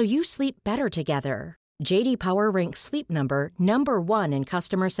comfort so you sleep better together. J.D. Power ranks Sleep Number number 1 in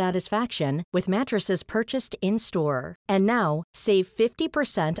customer satisfaction with mattresses purchased in-store. And now, save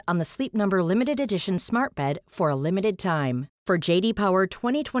 50% on the Sleep Number Limited Edition Smart Bed for a limited time. For J.D. Power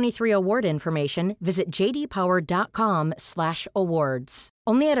 2023 award information, visit jdpower.com/awards.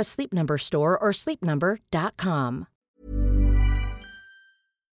 Only at a Sleep Number store or sleepnumber.com.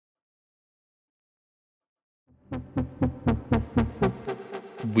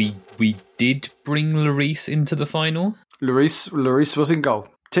 We did bring Lloris into the final. Lloris was in goal.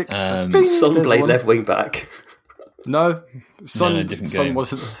 Tick. Son played left wing back. No, Son, different Son game.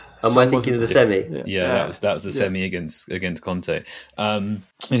 wasn't. Am I thinking of the semi? Yeah, that was the semi against Conte.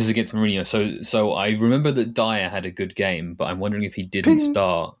 This is against Mourinho. So I remember that Dyer had a good game, but I'm wondering if he didn't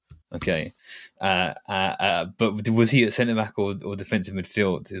start. Okay, but was he at centre back or defensive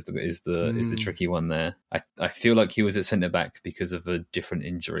midfield? Is the tricky one there? I feel like he was at centre back because of a different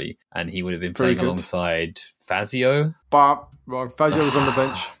injury, and he would have been playing alongside Fazio. But wrong. Fazio was on the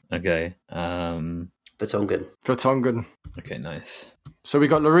bench. Okay. Vertonghen. Okay, nice. So we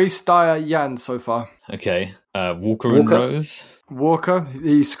got Lloris, Dyer, Jan so far. Okay. Walker and Rose. Walker,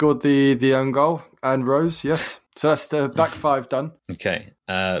 he scored the own goal, and Rose, yes. So that's the back five done. Okay.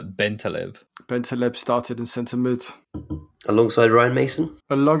 Bentaleb started in centre mid. Alongside Ryan Mason?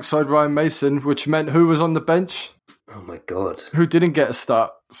 Alongside Ryan Mason, which meant who was on the bench? Oh my God. Who didn't get a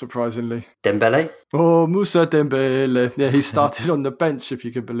start, surprisingly? Dembele? Oh, Moussa Dembele. Yeah, he started on the bench, if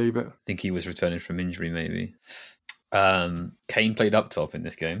you could believe it. I think he was returning from injury, maybe. Kane played up top in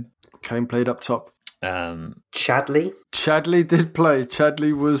this game. Kane played up top. Chadley? Chadley did play.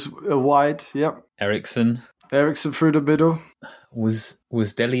 Chadley was wide, yep. Eriksen through the middle. Was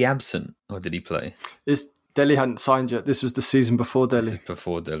Dele absent, or did he play? Dele hadn't signed yet. This was the season before Dele.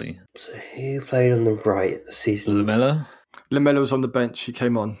 Before Dele. So who played on the right this season? Lamela was on the bench. He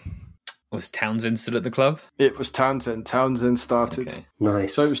came on. Was Townsend still at the club? It was Townsend. Townsend started. Okay.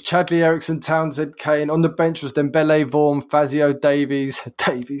 Nice. So it was Chadley, Eriksen, Townsend, Kane. On the bench was Dembele, Vorm, Fazio, Davies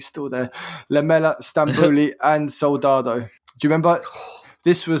still there, Lamela, Stambouli, and Soldado. Do you remember?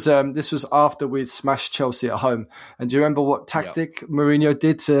 This was after we'd smashed Chelsea at home. And do you remember what tactic Mourinho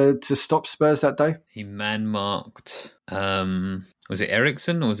did to stop Spurs that day? He man-marked. Was it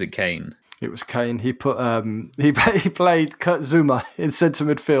Eriksen or was it Kane? It was Kane. He put he played Kurt Zouma in centre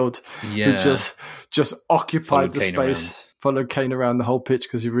midfield, who just occupied the space. Around. Followed Kane around the whole pitch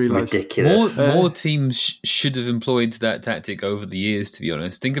because he realised ridiculous. More teams should have employed that tactic over the years. To be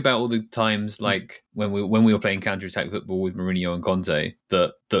honest, think about all the times like when we were playing counter-attack football with Mourinho and Conte.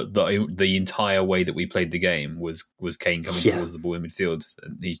 That the entire way that we played the game was Kane coming towards the ball in midfield.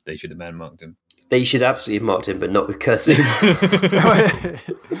 And they should have man-marked him. They should absolutely have marked him, but not with Kursu.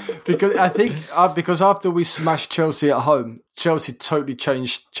 Because I think because after we smashed Chelsea at home, Chelsea totally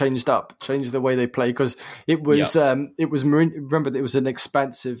changed the way they play because it was Mourinho. Remember, it was an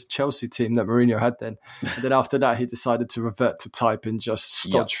expansive Chelsea team that Mourinho had then, and then after that he decided to revert to type and just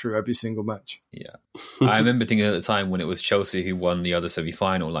stodge through every single match. Yeah, I remember thinking at the time when it was Chelsea who won the other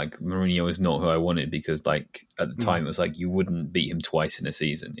semi-final, like Mourinho is not who I wanted because like at the time it was like you wouldn't beat him twice in a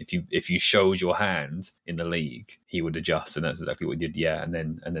season. If you showed your hand in the league, he would adjust, and that's exactly what he did. Yeah, and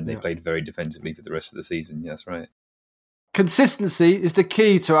then they played very defensively for the rest of the season. Yeah, that's right. Consistency is the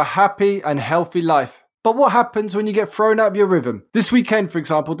key to a happy and healthy life. But what happens when you get thrown out of your rhythm? This weekend, for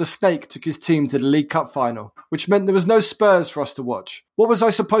example, the Snake took his team to the League Cup final, which meant there was no Spurs for us to watch. What was I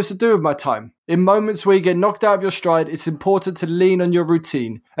supposed to do with my time? In moments where you get knocked out of your stride, it's important to lean on your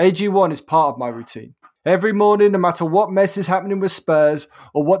routine. AG1 is part of my routine. Every morning, no matter what mess is happening with Spurs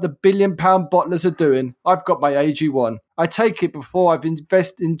or what the billion-pound bottlers are doing, I've got my AG1. I take it before I've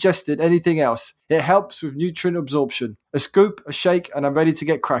ingested anything else. It helps with nutrient absorption. A scoop, a shake, and I'm ready to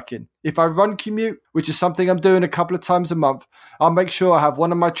get cracking. If I run commute, which is something I'm doing a couple of times a month, I'll make sure I have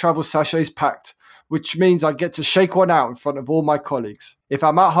one of my travel sachets packed, which means I get to shake one out in front of all my colleagues. If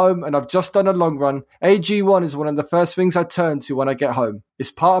I'm at home and I've just done a long run, AG1 is one of the first things I turn to when I get home.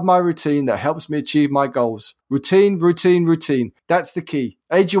 It's part of my routine that helps me achieve my goals. Routine. That's the key.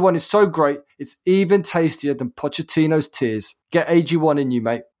 AG1 is so great, it's even tastier than Pochettino's tears. Get AG1 in you,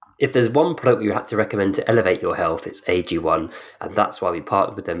 mate. If there's one product you had to recommend to elevate your health, it's AG1, and that's why we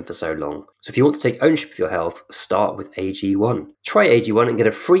partnered with them for so long. So if you want to take ownership of your health, start with AG1. Try AG1 and get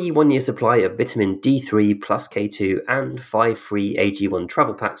a free 1-year supply of vitamin D3 plus K2 and 5 free AG1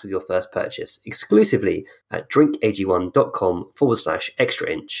 travel packs with your first purchase, exclusively at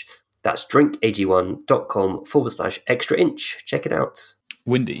drinkag1.com/extra inch. That's drinkag1.com/extra inch. Check it out.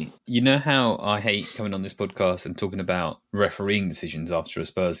 Windy, you know how I hate coming on this podcast and talking about refereeing decisions after a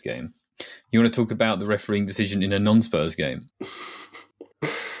Spurs game? You want to talk about the refereeing decision in a non-Spurs game?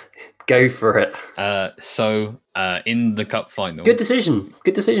 Go for it. So in the cup final... Good decision,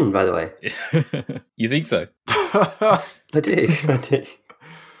 by the way. You think so? I do.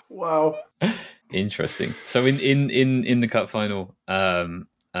 Wow. Interesting. So in the cup final...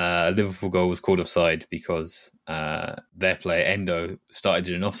 a Liverpool goal was called offside because their player Endo started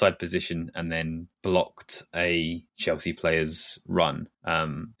in an offside position and then blocked a Chelsea player's run,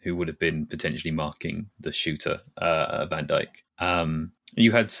 who would have been potentially marking the shooter, Van Dijk.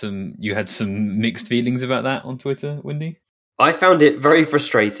 You had some mixed feelings about that on Twitter, Windy? I found it very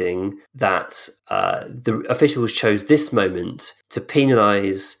frustrating that the officials chose this moment to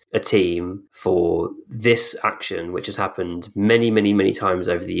penalise a team for this action, which has happened many, many, many times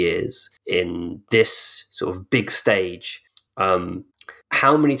over the years in this sort of big stage.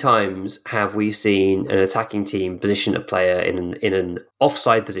 How many times have we seen an attacking team position a player in an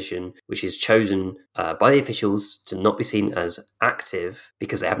offside position, which is chosen by the officials to not be seen as active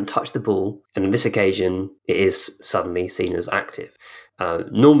because they haven't touched the ball, and on this occasion, it is suddenly seen as active?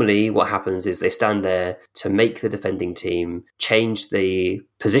 Normally, what happens is they stand there to make the defending team change the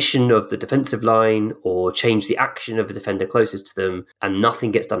position of the defensive line or change the action of the defender closest to them, and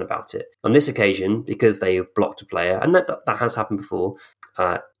nothing gets done about it. On this occasion, because they blocked a player, and that has happened before,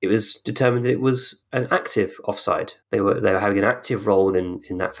 it was determined that it was an active offside. They were having an active role in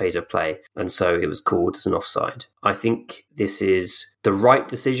that phase of play, and so it was called as an offside. I think this is the right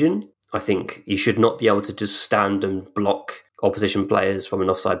decision. I think you should not be able to just stand and block opposition players from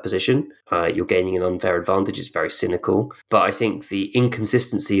an offside position. You're gaining an unfair advantage. It's very cynical. But I think the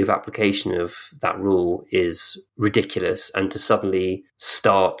inconsistency of application of that rule is ridiculous, and to suddenly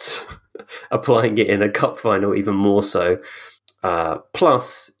start applying it in a cup final even more so.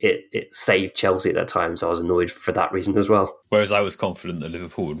 Plus, it saved Chelsea at that time, so I was annoyed for that reason as well. Whereas I was confident that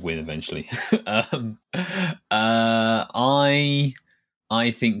Liverpool would win eventually.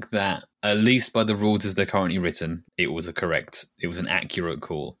 I think that, at least by the rules as they're currently written, it was an accurate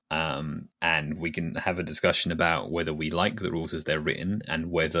call. And we can have a discussion about whether we like the rules as they're written and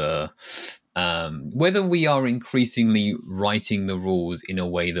whether we are increasingly writing the rules in a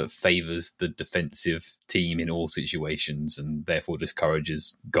way that favours the defensive team in all situations and therefore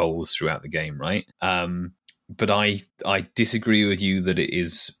discourages goals throughout the game, right? But I disagree with you that it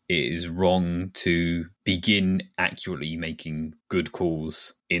is wrong to begin accurately making good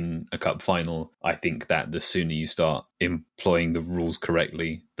calls in a cup final. I think that the sooner you start employing the rules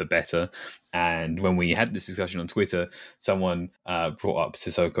correctly, the better. And when we had this discussion on Twitter, someone brought up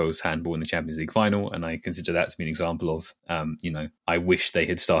Sissoko's handball in the Champions League final, and I consider that to be an example of, I wish they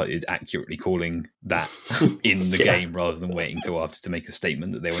had started accurately calling that in the game rather than waiting till after to make a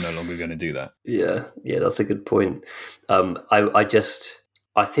statement that they were no longer going to do that. Yeah, that's a good point.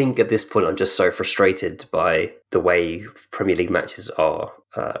 I think at this point I'm just so frustrated by the way Premier League matches are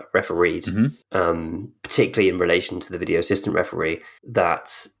refereed, particularly in relation to the video assistant referee,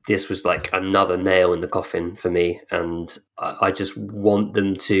 that this was like another nail in the coffin for me. And I just want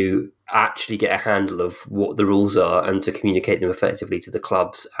them to actually get a handle of what the rules are and to communicate them effectively to the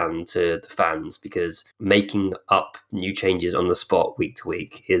clubs and to the fans, because making up new changes on the spot week to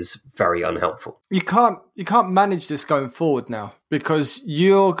week is very unhelpful. You can't manage this going forward now, because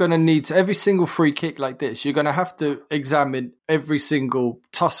you're going to need to, every single free kick like this, you're going to have to examine every single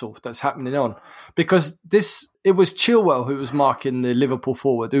tussle that's happening on, because it was Chilwell who was marking the Liverpool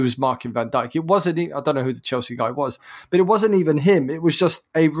forward, who was marking Van Dijk. It wasn't, I don't know who the Chelsea guy was, but it wasn't even him. It was just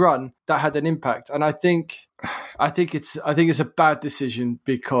a run that had an impact. And I think it's a bad decision,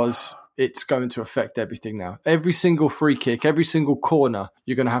 because it's going to affect everything now. Every single free kick, every single corner,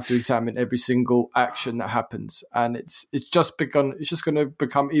 you're going to have to examine every single action that happens. And it's just going to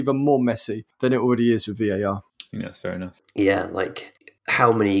become even more messy than it already is with VAR. I think that's fair enough. Yeah, like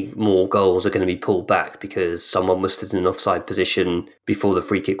how many more goals are going to be pulled back because someone was stood in an offside position before the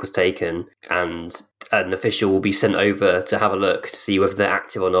free kick was taken, and an official will be sent over to have a look to see whether they're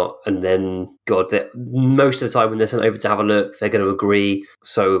active or not, and then God, that most of the time when they're sent over to have a look, they're going to agree.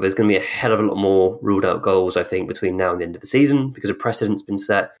 So there's going to be a hell of a lot more ruled out goals, I think, between now and the end of the season because a precedent's been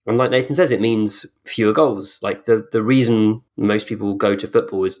set. And like Nathan says, it means fewer goals. Like the reason most people go to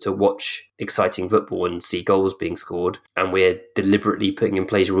football is to watch exciting football and see goals being scored. And we're deliberately putting in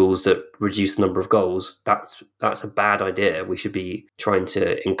place rules that reduce the number of goals. That's a bad idea. We should be trying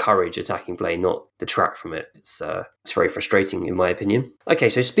to encourage attacking play, not detract from it. It's very frustrating in my opinion. Okay,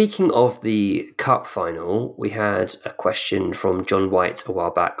 so speaking of the Cup final, we had a question from John White a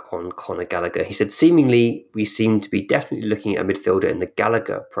while back on Conor Gallagher. He said, seemingly we seem to be definitely looking at a midfielder in the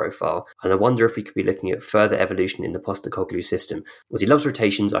Gallagher profile, and I wonder if we could be looking at further evolution in the Postecoglou system. As he loves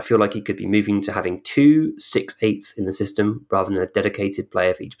rotations, I feel like he could be moving to having 2 6/8s in the system rather than a dedicated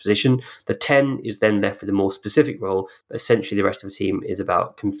player for each position. The 10 is then left with a more specific role, but essentially the rest of the team is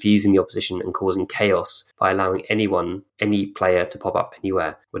about confusing the opposition and causing chaos by allowing any player to pop up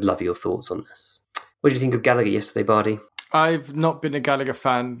anywhere. Would love your thoughts on this. What did you think of Gallagher yesterday, Bardi? I've not been a Gallagher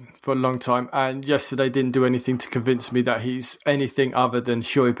fan for a long time, and yesterday didn't do anything to convince me that he's anything other than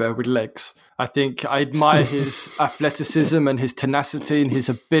Højbjerg with legs. I think I admire his athleticism and his tenacity and his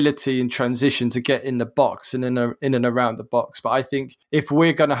ability in transition to get in the box and in and around the box. But I think if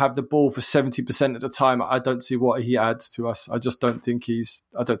we're going to have the ball for 70% of the time, I don't see what he adds to us. I don't think he's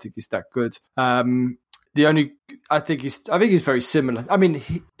that good. I think he's very similar. I mean,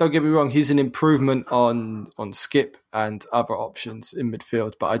 don't get me wrong, he's an improvement on Skip and other options in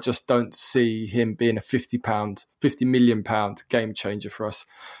midfield, but I just don't see him being a £50 million game changer for us.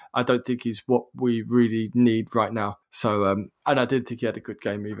 I don't think he's what we really need right now. So, and I did think he had a good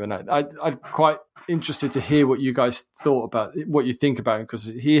game even. I'm quite interested to hear what you guys thought about, what you think about him, because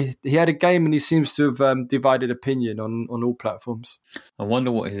he had a game and he seems to have divided opinion on all platforms. I wonder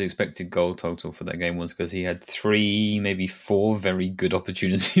what his expected goal total for that game was, because he had 3, maybe 4 very good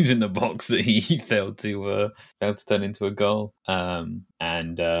opportunities in the box that he failed to turn into a goal.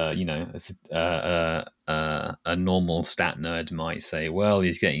 A normal stat nerd might say, well,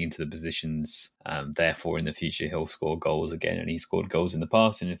 he's getting into the positions, therefore in the future he'll score goals again, and he scored goals in the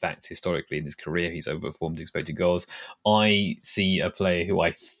past, and in fact historically in his career he's overperformed expected goals. I see a player who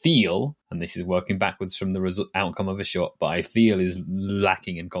I feel, and this is working backwards from the outcome of a shot, but I feel is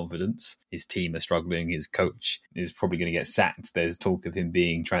lacking in confidence. His team are struggling, his coach is probably going to get sacked, there's talk of him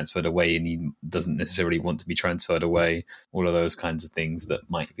being transferred away and he doesn't necessarily want to be transferred away, all of those kinds of things that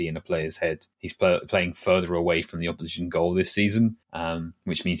might be in a player's head. He's playing further away from the opposition goal this season,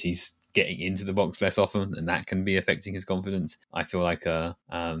 which means he's getting into the box less often, and that can be affecting his confidence. I feel like a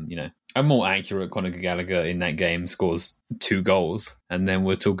more accurate Conor Gallagher in that game scores 2 goals, and then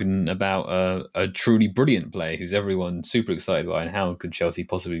we're talking about a truly brilliant player who's everyone super excited by, and how could Chelsea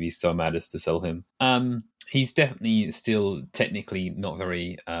possibly be so mad as to sell him? He's definitely still technically not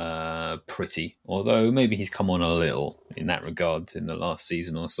very pretty, although maybe he's come on a little in that regard in the last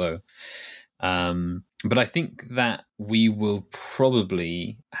season or so. But I think that we will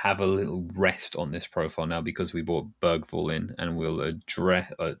probably have a little rest on this profile now because we brought Bergvall in, and we'll assess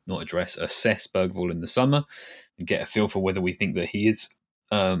Bergvall in the summer and get a feel for whether we think that he is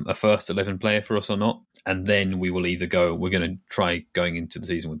a first 11 player for us or not. And then we will either go, we're going to try going into the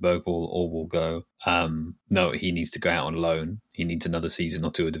season with Bergvall, or we'll go, no, he needs to go out on loan. He needs another season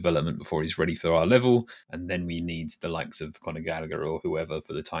or two of development before he's ready for our level. And then we need the likes of Conor Gallagher or whoever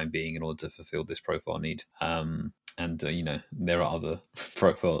for the time being in order to fulfill this profile need. There are other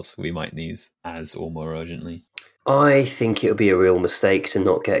profiles we might need as or more urgently. I think it would be a real mistake to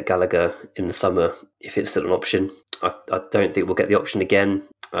not get Gallagher in the summer if it's still an option. I don't think we'll get the option again.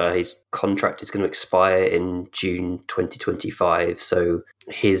 His contract is going to expire in June 2025, so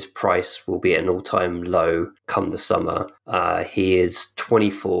his price will be at an all-time low come the summer. He is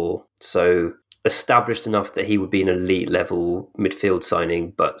 24, so established enough that he would be an elite level midfield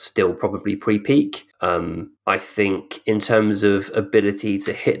signing, but still probably pre-peak. I think in terms of ability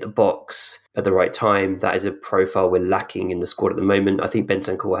to hit the box at the right time, that is a profile we're lacking in the squad at the moment. I think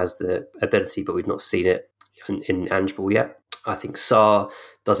Bentancur has the ability, but we've not seen it in Angeball yet. I think Sarr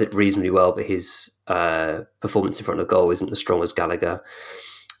does it reasonably well, but his performance in front of goal isn't as strong as Gallagher.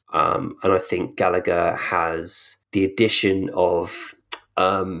 And I think Gallagher has the addition of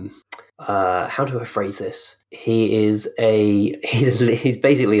how do I phrase this? He's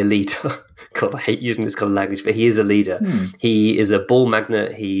basically a leader. God, I hate using this kind of language, but he is a leader. He is a ball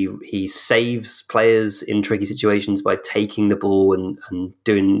magnet. He saves players in tricky situations by taking the ball and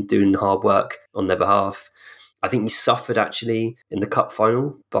doing hard work on their behalf. I think he suffered actually in the cup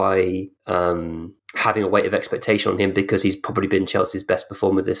final by having a weight of expectation on him because he's probably been Chelsea's best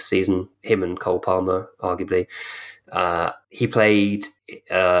performer this season, him and Cole Palmer, arguably. He played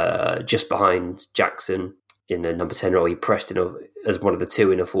just behind Jackson in the number 10 role. He pressed in as one of the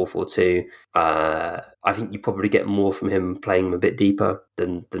two in a 4-4-2. I think you probably get more from him playing him a bit deeper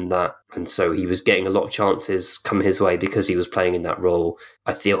than that. And so he was getting a lot of chances come his way because he was playing in that role.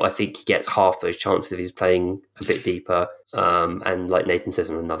 I think he gets half those chances if he's playing a bit deeper. And like Nathan says,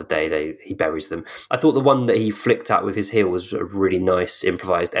 on another day, he buries them. I thought the one that he flicked at with his heel was a really nice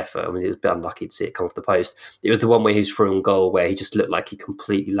improvised effort. I mean, it was a bit unlucky to see it come off the post. It was the one where he was through on goal where he just looked like he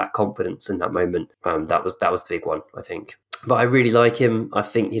completely lacked confidence in that moment. That was the big one, I think. But I really like him. I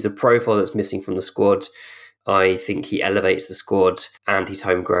think he's a profile that's missing from the squad. I think he elevates the squad, and he's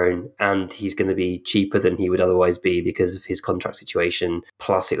homegrown, and he's going to be cheaper than he would otherwise be because of his contract situation.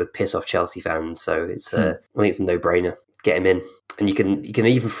 Plus, it would piss off Chelsea fans, so I think it's a no-brainer. Get him in, and you can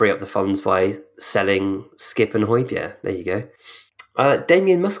even free up the funds by selling Skip and Højbjerg. There you go.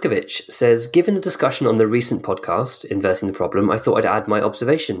 Damien Muscovich says, given the discussion on the recent podcast, Inversing the Problem, I thought I'd add my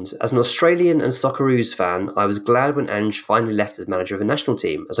observations. As an Australian and Socceroos fan, I was glad when Ange finally left as manager of a national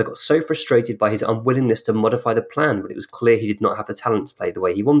team, as I got so frustrated by his unwillingness to modify the plan when it was clear he did not have the talent to play the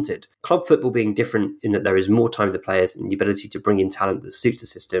way he wanted. Club football being different in that there is more time to players and the ability to bring in talent that suits the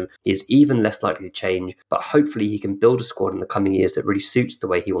system, he is even less likely to change, but hopefully he can build a squad in the coming years that really suits the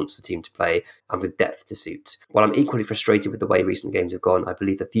way he wants the team to play and with depth to suit. While I'm equally frustrated with the way recent games have gone, I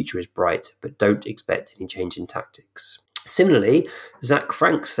believe the future is bright, but don't expect any change in tactics. Similarly, Zach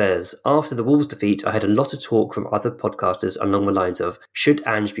Frank says, after the Wolves defeat, I had a lot of talk from other podcasters along the lines of, should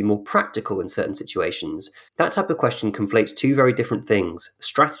Ange be more practical in certain situations? That type of question conflates two very different things,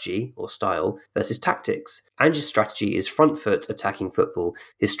 strategy or style versus tactics. Ange's strategy is front foot attacking football.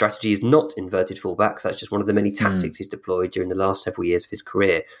 His strategy is not inverted fullbacks. That's just one of the many tactics he's deployed during the last several years of his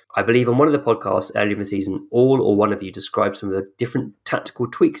career. I believe on one of the podcasts earlier in the season, all or one of you described some of the different tactical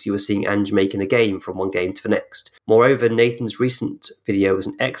tweaks you were seeing Ange make in a game from one game to the next. Moreover, Nathan's recent video was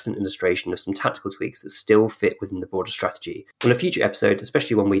an excellent illustration of some tactical tweaks that still fit within the broader strategy. On a future episode,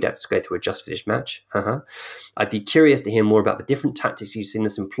 especially one we'd have to go through a just finished match, I'd be curious to hear more about the different tactics you've seen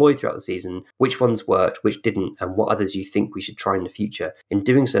us employ throughout the season, which ones worked, which didn't, and what others you think we should try in the future. In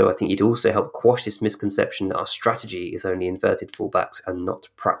doing so, I think you'd also help quash this misconception that our strategy is only inverted fullbacks and not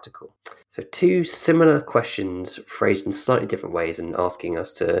practical. So two similar questions phrased in slightly different ways and asking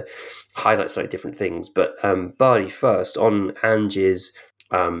us to highlight slightly different things. But Bardi, first, on Ange's,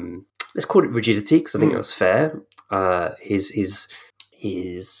 let's call it rigidity, because I think that's fair.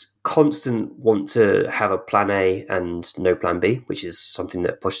 His constant want to have a plan A and no plan B, which is something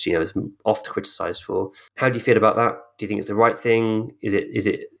that Pochettino is often criticised for. How do you feel about that? Do you think it's the right thing? Is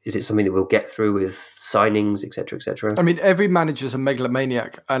it something that we'll get through with signings, etc., etc.? I mean, every manager's a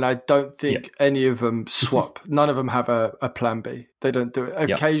megalomaniac, and I don't think any of them swap. None of them have a plan B. They don't do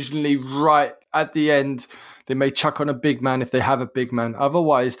it. Occasionally, right at the end, they may chuck on a big man if they have a big man.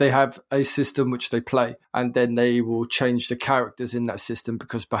 Otherwise, they have a system which they play, and then they will change the characters in that system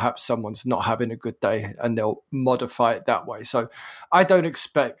because perhaps someone's not having a good day, and they'll modify it that way. So I don't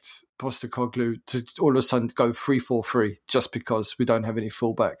expect Postecoglou to all of a sudden go 3-4-3 just because we don't have any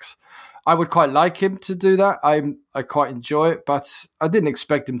fullbacks. I would quite like him to do that. I quite enjoy it, but I didn't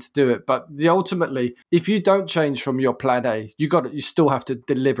expect him to do it. But ultimately, if you don't change from your plan A, you still have to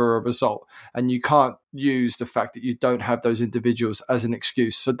deliver a result, and you can't use the fact that you don't have those individuals as an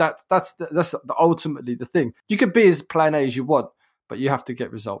excuse. So that's ultimately the thing. You can be as plan A as you want, but you have to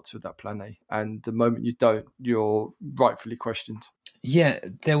get results with that plan A. And the moment you don't, you're rightfully questioned. Yeah,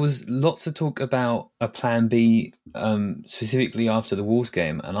 there was lots of talk about a plan B, specifically after the Wolves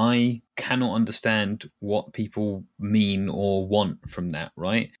game, and I cannot understand what people mean or want from that,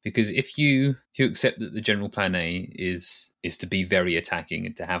 right? Because if you accept that the general plan A is to be very attacking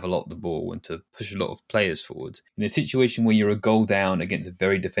and to have a lot of the ball and to push a lot of players forward, in a situation where you're a goal down against a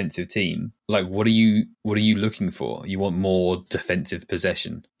very defensive team, like what are you looking for? You want more defensive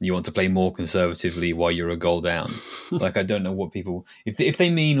possession. You want to play more conservatively while you're a goal down. Like, I don't know what people, if they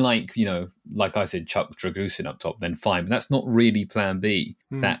mean like, you know, like I said, Chuck Dragusin up top, then fine. But that's not really plan B.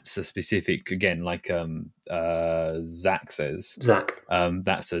 That's a specific, again, like Zach says.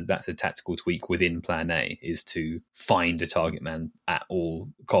 That's a tactical tweak within plan A, is to find a target man at all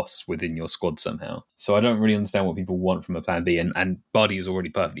costs within your squad somehow. So I don't really understand what people want from a plan B. And Bardi has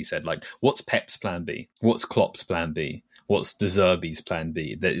already perfectly said, like, what's Pep's plan B? What's Klopp's plan B? What's De Zerbi's plan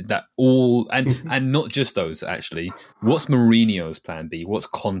B? That all, and not just those, actually. What's Mourinho's plan B? What's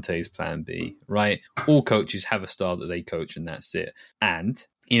Conte's plan B? Right? All coaches have a style that they coach, and that's it. And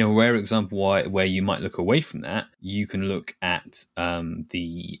in a rare example where you might look away from that, you can look at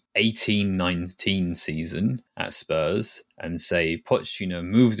the 18-19 season at Spurs and say Pochettino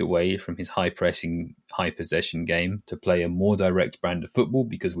moved away from his high-pressing, high-possession game to play a more direct brand of football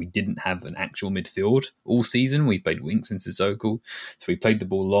because we didn't have an actual midfield all season. We played Winks and Sissoko, so we played the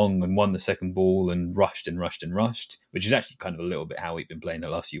ball long and won the second ball and rushed, which is actually kind of a little bit how we've been playing the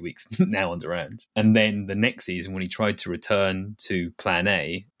last few weeks now under Ange. And then the next season, when he tried to return to Plan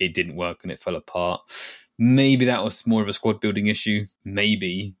A, it didn't work and it fell apart. Maybe that was more of a squad building issue.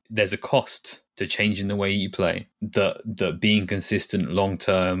 Maybe there's a cost to changing the way you play. That being consistent long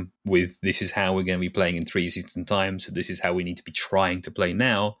term with this is how we're going to be playing in 3 seasons' time, so this is how we need to be trying to play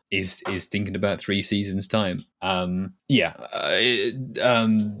now, is thinking about 3 seasons' time.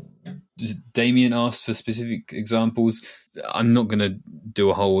 Damien asked for specific examples. I'm not going to do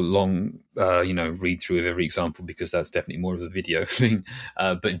a whole long, read through of every example because that's definitely more of a video thing.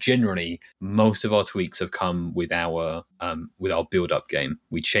 But generally, most of our tweaks have come with our build-up game.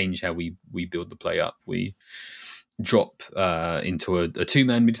 We change how we build the play up. We drop into a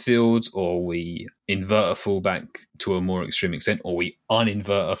two-man midfield, or we invert a fullback to a more extreme extent, or we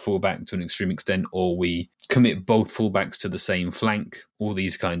uninvert a fullback to an extreme extent, or we commit both fullbacks to the same flank, all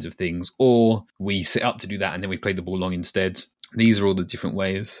these kinds of things, or we set up to do that and then we play the ball long instead. These are all the different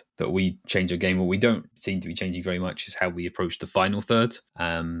ways that we change our game. What we don't seem to be changing very much is how we approach the final third.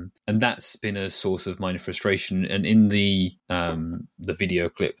 And that's been a source of minor frustration. And in the video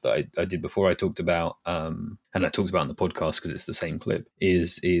clip that I did before, I talked about, and I talked about on the podcast because it's the same clip,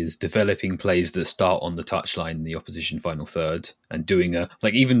 is developing plays that start on the touchline in the opposition final third and doing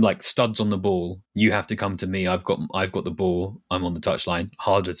even studs on the ball. You have to come to me. I've got the ball. I'm on the touchline.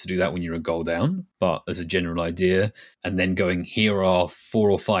 Harder to do that when you're a goal down, but as a general idea. And then going, here are 4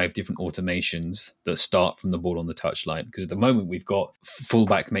 or 5 different automations that start from the ball on the touchline. Because at the moment we've got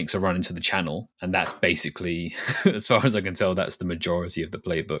fullback makes a run into the channel, and that's basically, as far as I can tell, that's the majority of the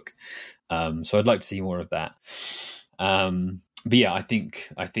playbook. So I'd like to see more of that. But yeah, I think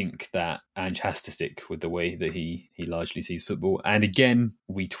that Ange has to stick with the way that he largely sees football. And again,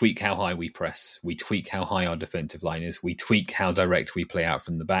 we tweak how high we press. We tweak how high our defensive line is. We tweak how direct we play out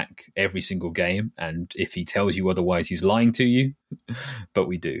from the back every single game. And if he tells you otherwise, he's lying to you. But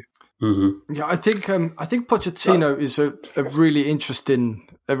we do. Mm-hmm. Yeah, I think Pochettino is a really interesting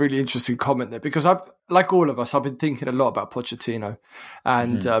comment there, because I've, like all of us, I've been thinking a lot about Pochettino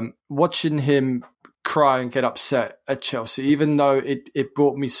and watching him cry and get upset at Chelsea, even though it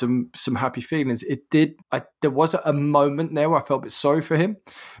brought me some happy feelings. There was a moment there where I felt a bit sorry for him,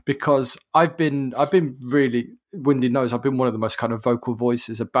 because I've been really, Windy knows, I've been one of the most kind of vocal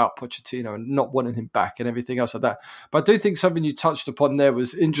voices about Pochettino and not wanting him back and everything else like that. But I do think something you touched upon there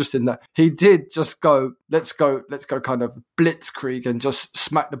was interesting, that he did just go, let's go kind of blitzkrieg and just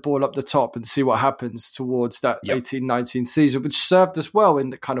smack the ball up the top and see what happens towards that 18-19 season, which served us well in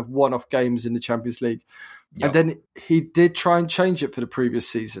the kind of one-off games in the Champions League. Yep. And then he did try and change it for the previous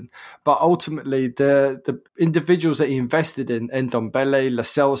season. But ultimately, the individuals that he invested in, Ndombele, Lo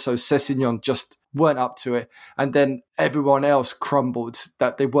Celso, Sessegnon, just weren't up to it. And then everyone else crumbled,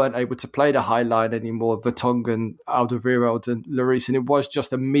 that they weren't able to play the high line anymore, Vertonghen, Alderweireld and Lloris. And it was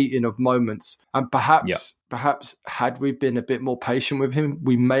just a meeting of moments. And perhaps had we been a bit more patient with him,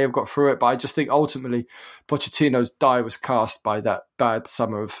 we may have got through it. But I just think ultimately Pochettino's die was cast by that bad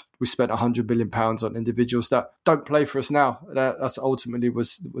summer of, we spent £100 million on individuals that don't play for us now. That's ultimately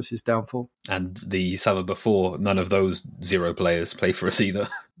was his downfall. And the summer before, none of those 0 players play for us either.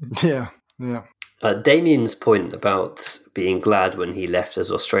 Yeah. Damien's point about being glad when he left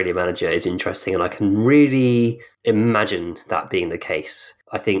as Australia manager is interesting, and I can really imagine that being the case.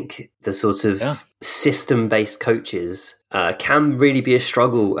 I think the sort of system-based coaches can really be a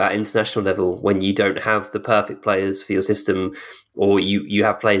struggle at international level when you don't have the perfect players for your system, or you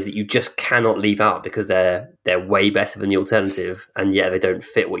have players that you just cannot leave out because they're way better than the alternative, and they don't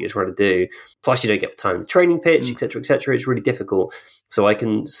fit what you're trying to do. Plus, you don't get the time on the training pitch, etc., etc. It's really difficult. So I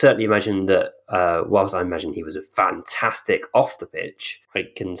can certainly imagine that whilst I imagine he was a fantastic off the pitch, I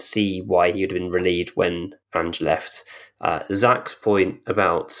can see why he would have been relieved when Ange left. Zach's point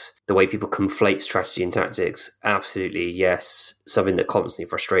about the way people conflate strategy and tactics, absolutely, yes. Something that constantly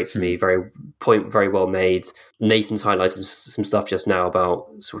frustrates me. Very well made. Nathan's highlighted some stuff just now about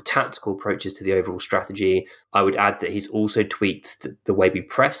sort of tactical approaches to the overall strategy. I would add that he's also tweaked the way we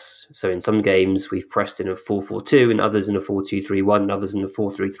press. So in some games, we've pressed in a 4-4-2, in others in a 4-2-3-1, and others in a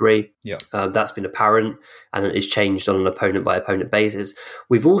 4-3-3. Yeah. That that's been apparent and it's changed on an opponent by opponent basis.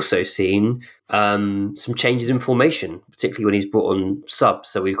 We've also seen some changes in formation, particularly when he's brought on subs.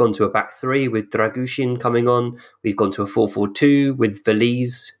 So we've gone to a back three with Dragushin coming on. We've gone to a 4-4-2 with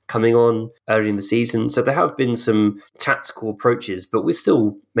Veliz coming on early in the season. So there have been some tactical approaches, but we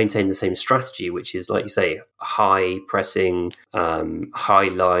still maintain the same strategy, which is, like you say, high pressing, high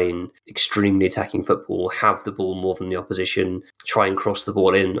line, extremely attacking football, have the ball more than the opposition, try and cross the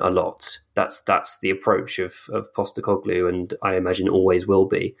ball in a lot. That's the approach of Postecoglou, and I imagine always will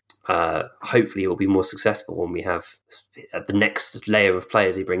be. Hopefully it will be more successful when we have the next layer of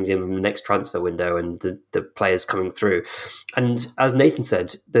players he brings in the next transfer window and the players coming through. And as Nathan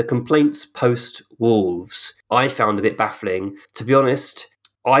said, the complaints post Wolves I found a bit baffling. To be honest,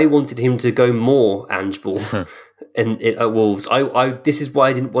 I wanted him to go more Ange ball at Wolves. This is why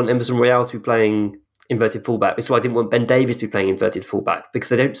I didn't want Emerson Royale to be playing inverted fullback. This is why I didn't want Ben Davies to be playing inverted fullback, because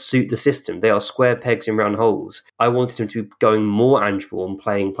they don't suit the system. They are square pegs in round holes. I wanted him to be going more Ange ball and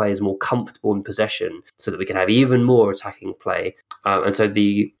playing players more comfortable in possession so that we can have even more attacking play. And so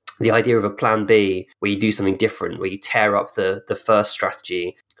the idea of a plan B where you do something different, where you tear up the first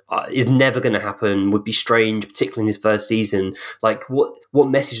strategy, is never going to happen, would be strange, particularly in his first season. Like, what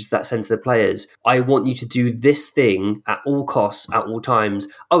message does that send to the players? I want you to do this thing at all costs, at all times.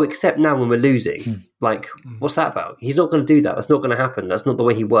 Oh, except now when we're losing. Like, what's that about? He's not going to do that. That's not going to happen. That's not the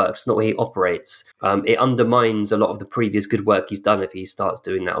way he works. It's not the way he operates. It undermines a lot of the previous good work he's done if he starts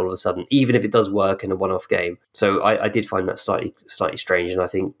doing that all of a sudden, even if it does work in a one-off game. So I did find that slightly strange, and I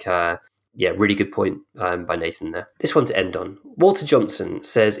think... really good point by Nathan there. This one to end on. Walter Johnson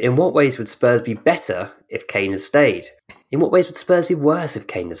says, in what ways would Spurs be better if Kane had stayed? In what ways would Spurs be worse if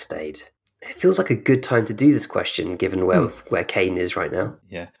Kane had stayed? It feels like a good time to do this question, given where Kane is right now.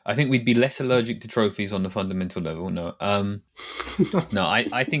 Yeah, I think we'd be less allergic to trophies on the fundamental level. No, no.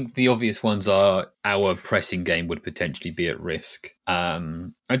 I think the obvious ones are our pressing game would potentially be at risk.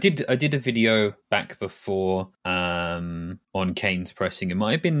 I did a video back before on Kane's pressing. It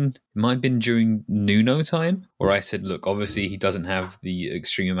might have been during Nuno time, where I said, look, obviously he doesn't have the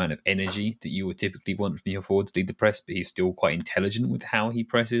extreme amount of energy that you would typically want from your forward to lead the press, but he's still quite intelligent with how he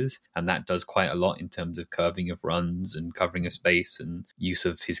presses, and that does quite a lot in terms of curving of runs and covering of space and use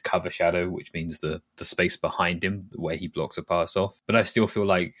of his cover shadow, which means the space behind him, the way he blocks a pass off. But I still feel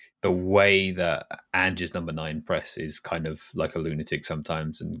like the way that Ange's number 9 press is kind of like a lunatic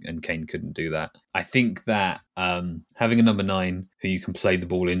sometimes, and Kane couldn't do that. I think that having a number 9 who you can play the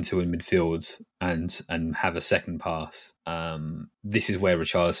ball into in midfield and have a second pass, this is where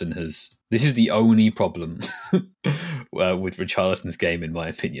Richarlison this is the only problem with Richarlison's game, in my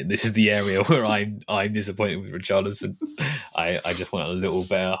opinion. This is the area where I'm disappointed with Richarlison. I just want a little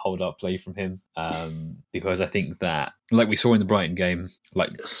better hold-up play from him, because I think that, like we saw in the Brighton game, like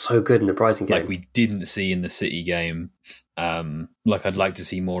so good in the Brighton game, like we didn't see in the City game, like I'd like to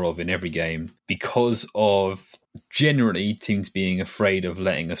see more of in every game, because of generally teams being afraid of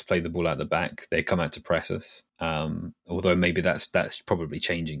letting us play the ball out the back. They come out to press us. Although maybe that's probably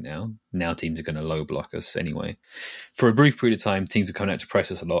changing now. Now teams are going to low block us anyway. For a brief period of time, teams are coming out to press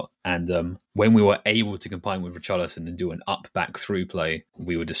us a lot. And when we were able to combine with Richarlison and do an up back through play,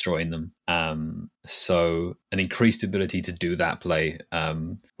 we were destroying them. So an increased ability to do that play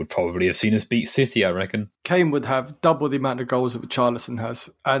would probably have seen us beat City, I reckon. Kane would have double the amount of goals that Richarlison has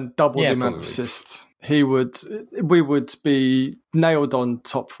and double the amount of assists. We would be nailed on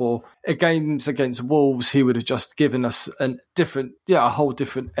top 4. Games against Wolves, he would have just given us a whole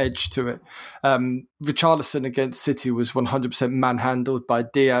different edge to it. Richarlison against City was 100% manhandled by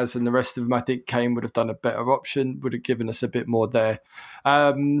Diaz, and the rest of them, I think Kane would have done a better option, would have given us a bit more there.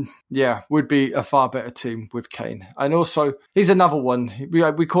 Would be a far better team with Kane. And also, he's another one.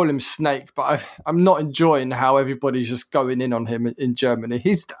 We call him Snake, but I'm not enjoying how everybody's just going in on him in Germany.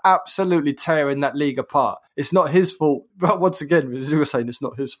 He's absolutely tearing that league apart. It's not his fault. But once again, as you were saying, it's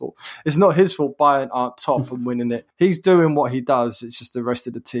not his fault. It's not his fault Bayern aren't top and winning it. He's doing what he does. It's just the rest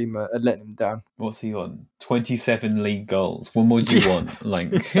of the team are letting him down. What's he on? 27 league goals. What more do you want?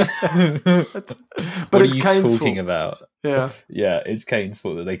 Like, but what are you talking about? Yeah, it's Kane's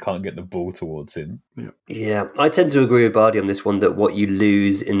fault that they can't get the ball towards him. Yeah, I tend to agree with Bardi on this one, that what you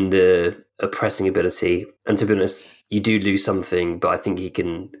lose in the pressing ability, and to be honest, you do lose something, but I think he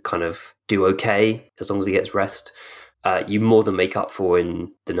can kind of do okay as long as he gets rest. You more than make up for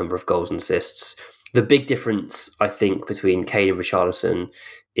in the number of goals and assists. The big difference, I think, between Kane and Richarlison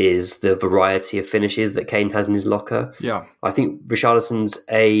is the variety of finishes that Kane has in his locker. Yeah. I think Richarlison's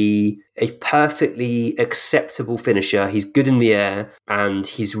a perfectly acceptable finisher. He's good in the air and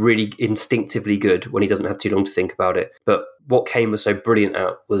he's really instinctively good when he doesn't have too long to think about it. But what Kane was so brilliant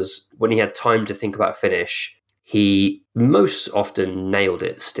at was when he had time to think about a finish, he most often nailed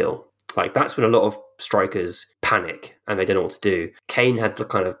it still. Like, that's when a lot of strikers panic and they don't know what to do. Kane had the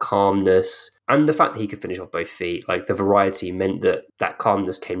kind of calmness and the fact that he could finish off both feet. Like, the variety meant that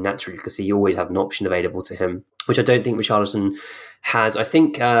calmness came naturally because he always had an option available to him, which I don't think Richarlison has. I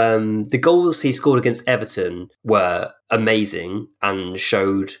think the goals he scored against Everton were amazing and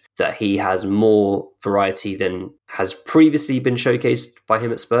showed that he has more variety than has previously been showcased by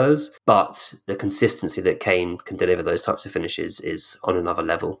him at Spurs. But the consistency that Kane can deliver those types of finishes is on another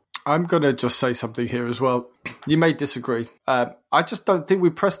level. I'm going to just say something here as well. You may disagree. I just don't think we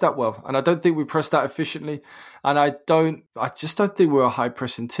press that well, and I don't think we press that efficiently. And I just don't think we're a high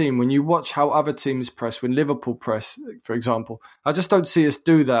pressing team. When you watch how other teams press, when Liverpool press, for example, I just don't see us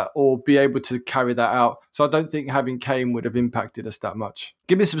do that or be able to carry that out. So I don't think having Kane would have impacted us that much.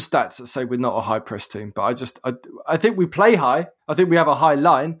 Give me some stats that say we're not a high press team, but I think we play high. I think we have a high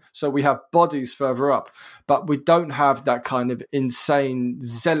line, so we have bodies further up, but we don't have that kind of insane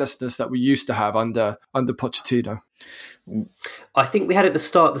zealousness that we used to have under Pochettino. I think we had at the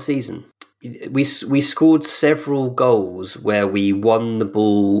start of the season. We scored several goals where we won the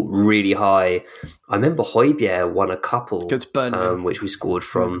ball really high. I remember Højbjerg won a couple, which we scored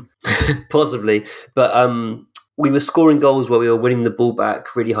from, possibly. But we were scoring goals where we were winning the ball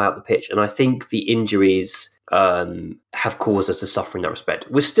back really high up the pitch. And I think the injuries have caused us to suffer in that respect.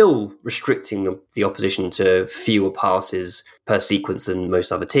 We're still restricting the opposition to fewer passes per sequence than most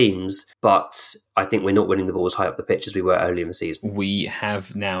other teams, but I think we're not winning the ball as high up the pitch as we were earlier in the season. We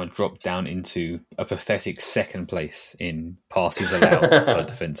have now dropped down into a pathetic second place in passes allowed per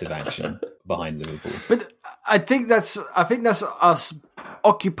defensive action behind Liverpool. But I think that's us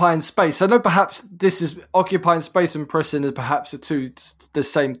occupying space. I know perhaps this is occupying space and pressing is perhaps the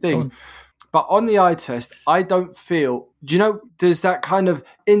same thing. But on the eye test, I don't feel... Do you know, there's that kind of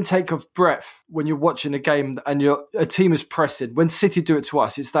intake of breath when you're watching a game and a team is pressing. When City do it to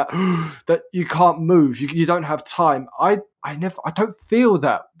us, it's that that you can't move. You don't have time. I don't feel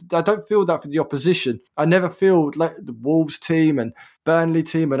that. I don't feel that for the opposition. I never feel like the Wolves team and Burnley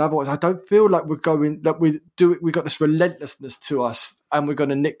team and otherwise. I don't feel like we're going... That we got this relentlessness to us and we're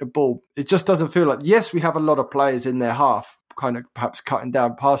going to nick the ball. It just doesn't feel like... Yes, we have a lot of players in their half, kind of perhaps cutting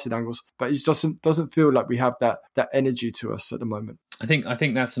down passing angles, but it just doesn't feel like we have that energy to us at the moment. I think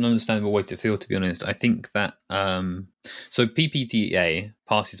that's an understandable way to feel, to be honest. I think that so PPDA,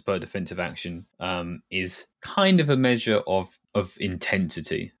 passes per defensive action, is kind of a measure of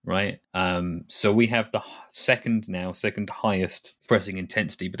intensity, right? So we have the second highest pressing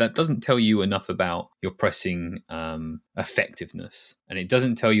intensity, but that doesn't tell you enough about your pressing effectiveness, and it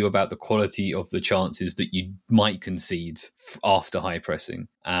doesn't tell you about the quality of the chances that you might concede after high pressing.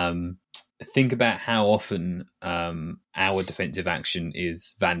 Think about how often our defensive action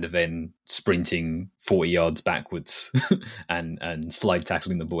is Van de Ven sprinting 40 yards backwards and slide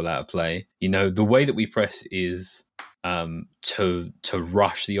tackling the ball out of play. You know, the way that we press is to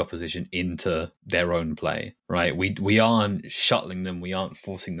rush the opposition into their own play, right? We aren't shuttling them, we aren't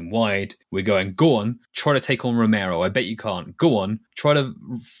forcing them wide. We're going, go on, try to take on Romero. I bet you can't. Go on, try to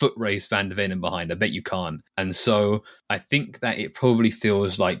foot race Van de Ven in behind. I bet you can't. And so I think that it probably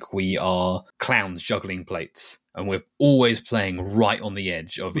feels like we are clowns juggling plates. And we're always playing right on the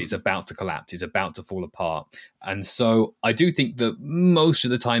edge of it's about to collapse, it's about to fall apart. And so I do think that most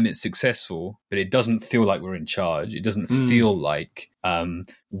of the time it's successful, but it doesn't feel like we're in charge. It doesn't feel like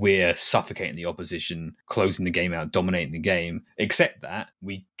we're suffocating the opposition, closing the game out, dominating the game, except that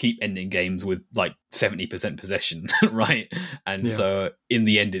we keep ending games with like 70% possession, right? And so in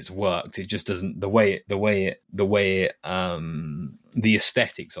the end it's worked. It just doesn't, the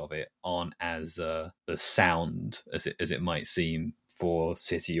aesthetics of it aren't as sound as it might seem for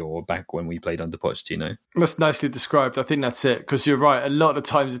City or back when we played under Pochettino. That's nicely described. I think that's it, because you're right. A lot of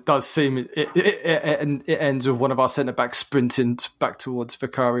times it does seem it ends with one of our centre-backs sprinting back towards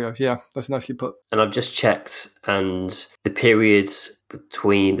Vicario. Yeah, that's nicely put. And I've just checked, and the periods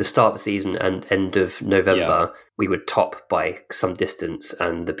between the start of the season and end of November, we were top by some distance,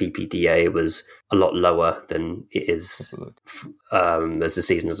 and the PPDA was a lot lower than it is as the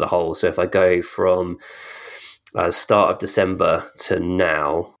season as a whole. So if I go from start of December to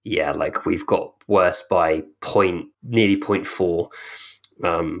now, like we've got worse by nearly 0.4,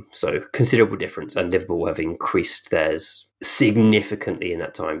 So considerable difference, and Liverpool have increased theirs significantly in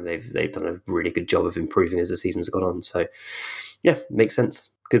that time. They've done a really good job of improving as the season's gone on. So yeah, makes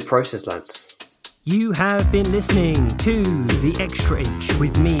sense. Good process, lads. You have been listening to The Extra Inch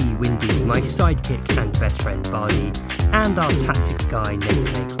with me, Windy, my sidekick and best friend, Barney, and our tactics guy,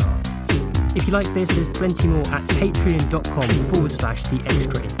 Nathan A. Clark. If you like this, there's plenty more at patreon.com/The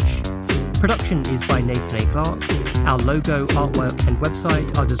Extra Inch. Production is by Nathan A. Clark. Our logo, artwork and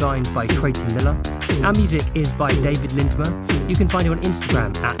website are designed by Trayton Miller. Our music is by David Lindmer. You can find him on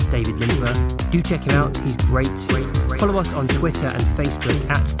Instagram at David Lindmer. Do check him out, he's great. Follow us on Twitter and Facebook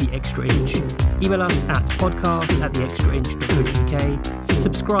at The Extra Inch. Email us at podcast@theextrainch.co.uk.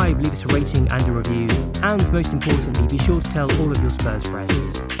 Subscribe, leave us a rating and a review. And most importantly, be sure to tell all of your Spurs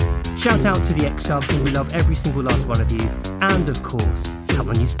friends. Shout out to the ex-subs, we love every single last one of you. And of course, come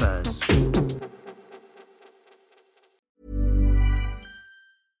on you Spurs.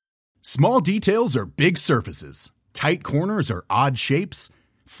 Small details are big surfaces. Tight corners are odd shapes.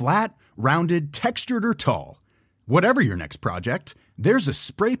 Flat, rounded, textured, or tall. Whatever your next project, there's a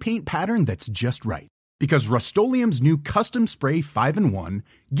spray paint pattern that's just right. Because Rust-Oleum's new Custom Spray 5-in-1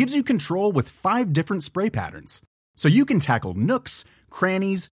 gives you control with 5 different spray patterns. So you can tackle nooks,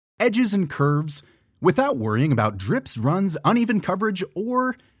 crannies, edges, and curves without worrying about drips, runs, uneven coverage,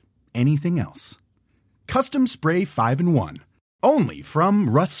 or anything else. Custom Spray 5-in-1. Only from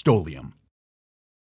Rust-Oleum.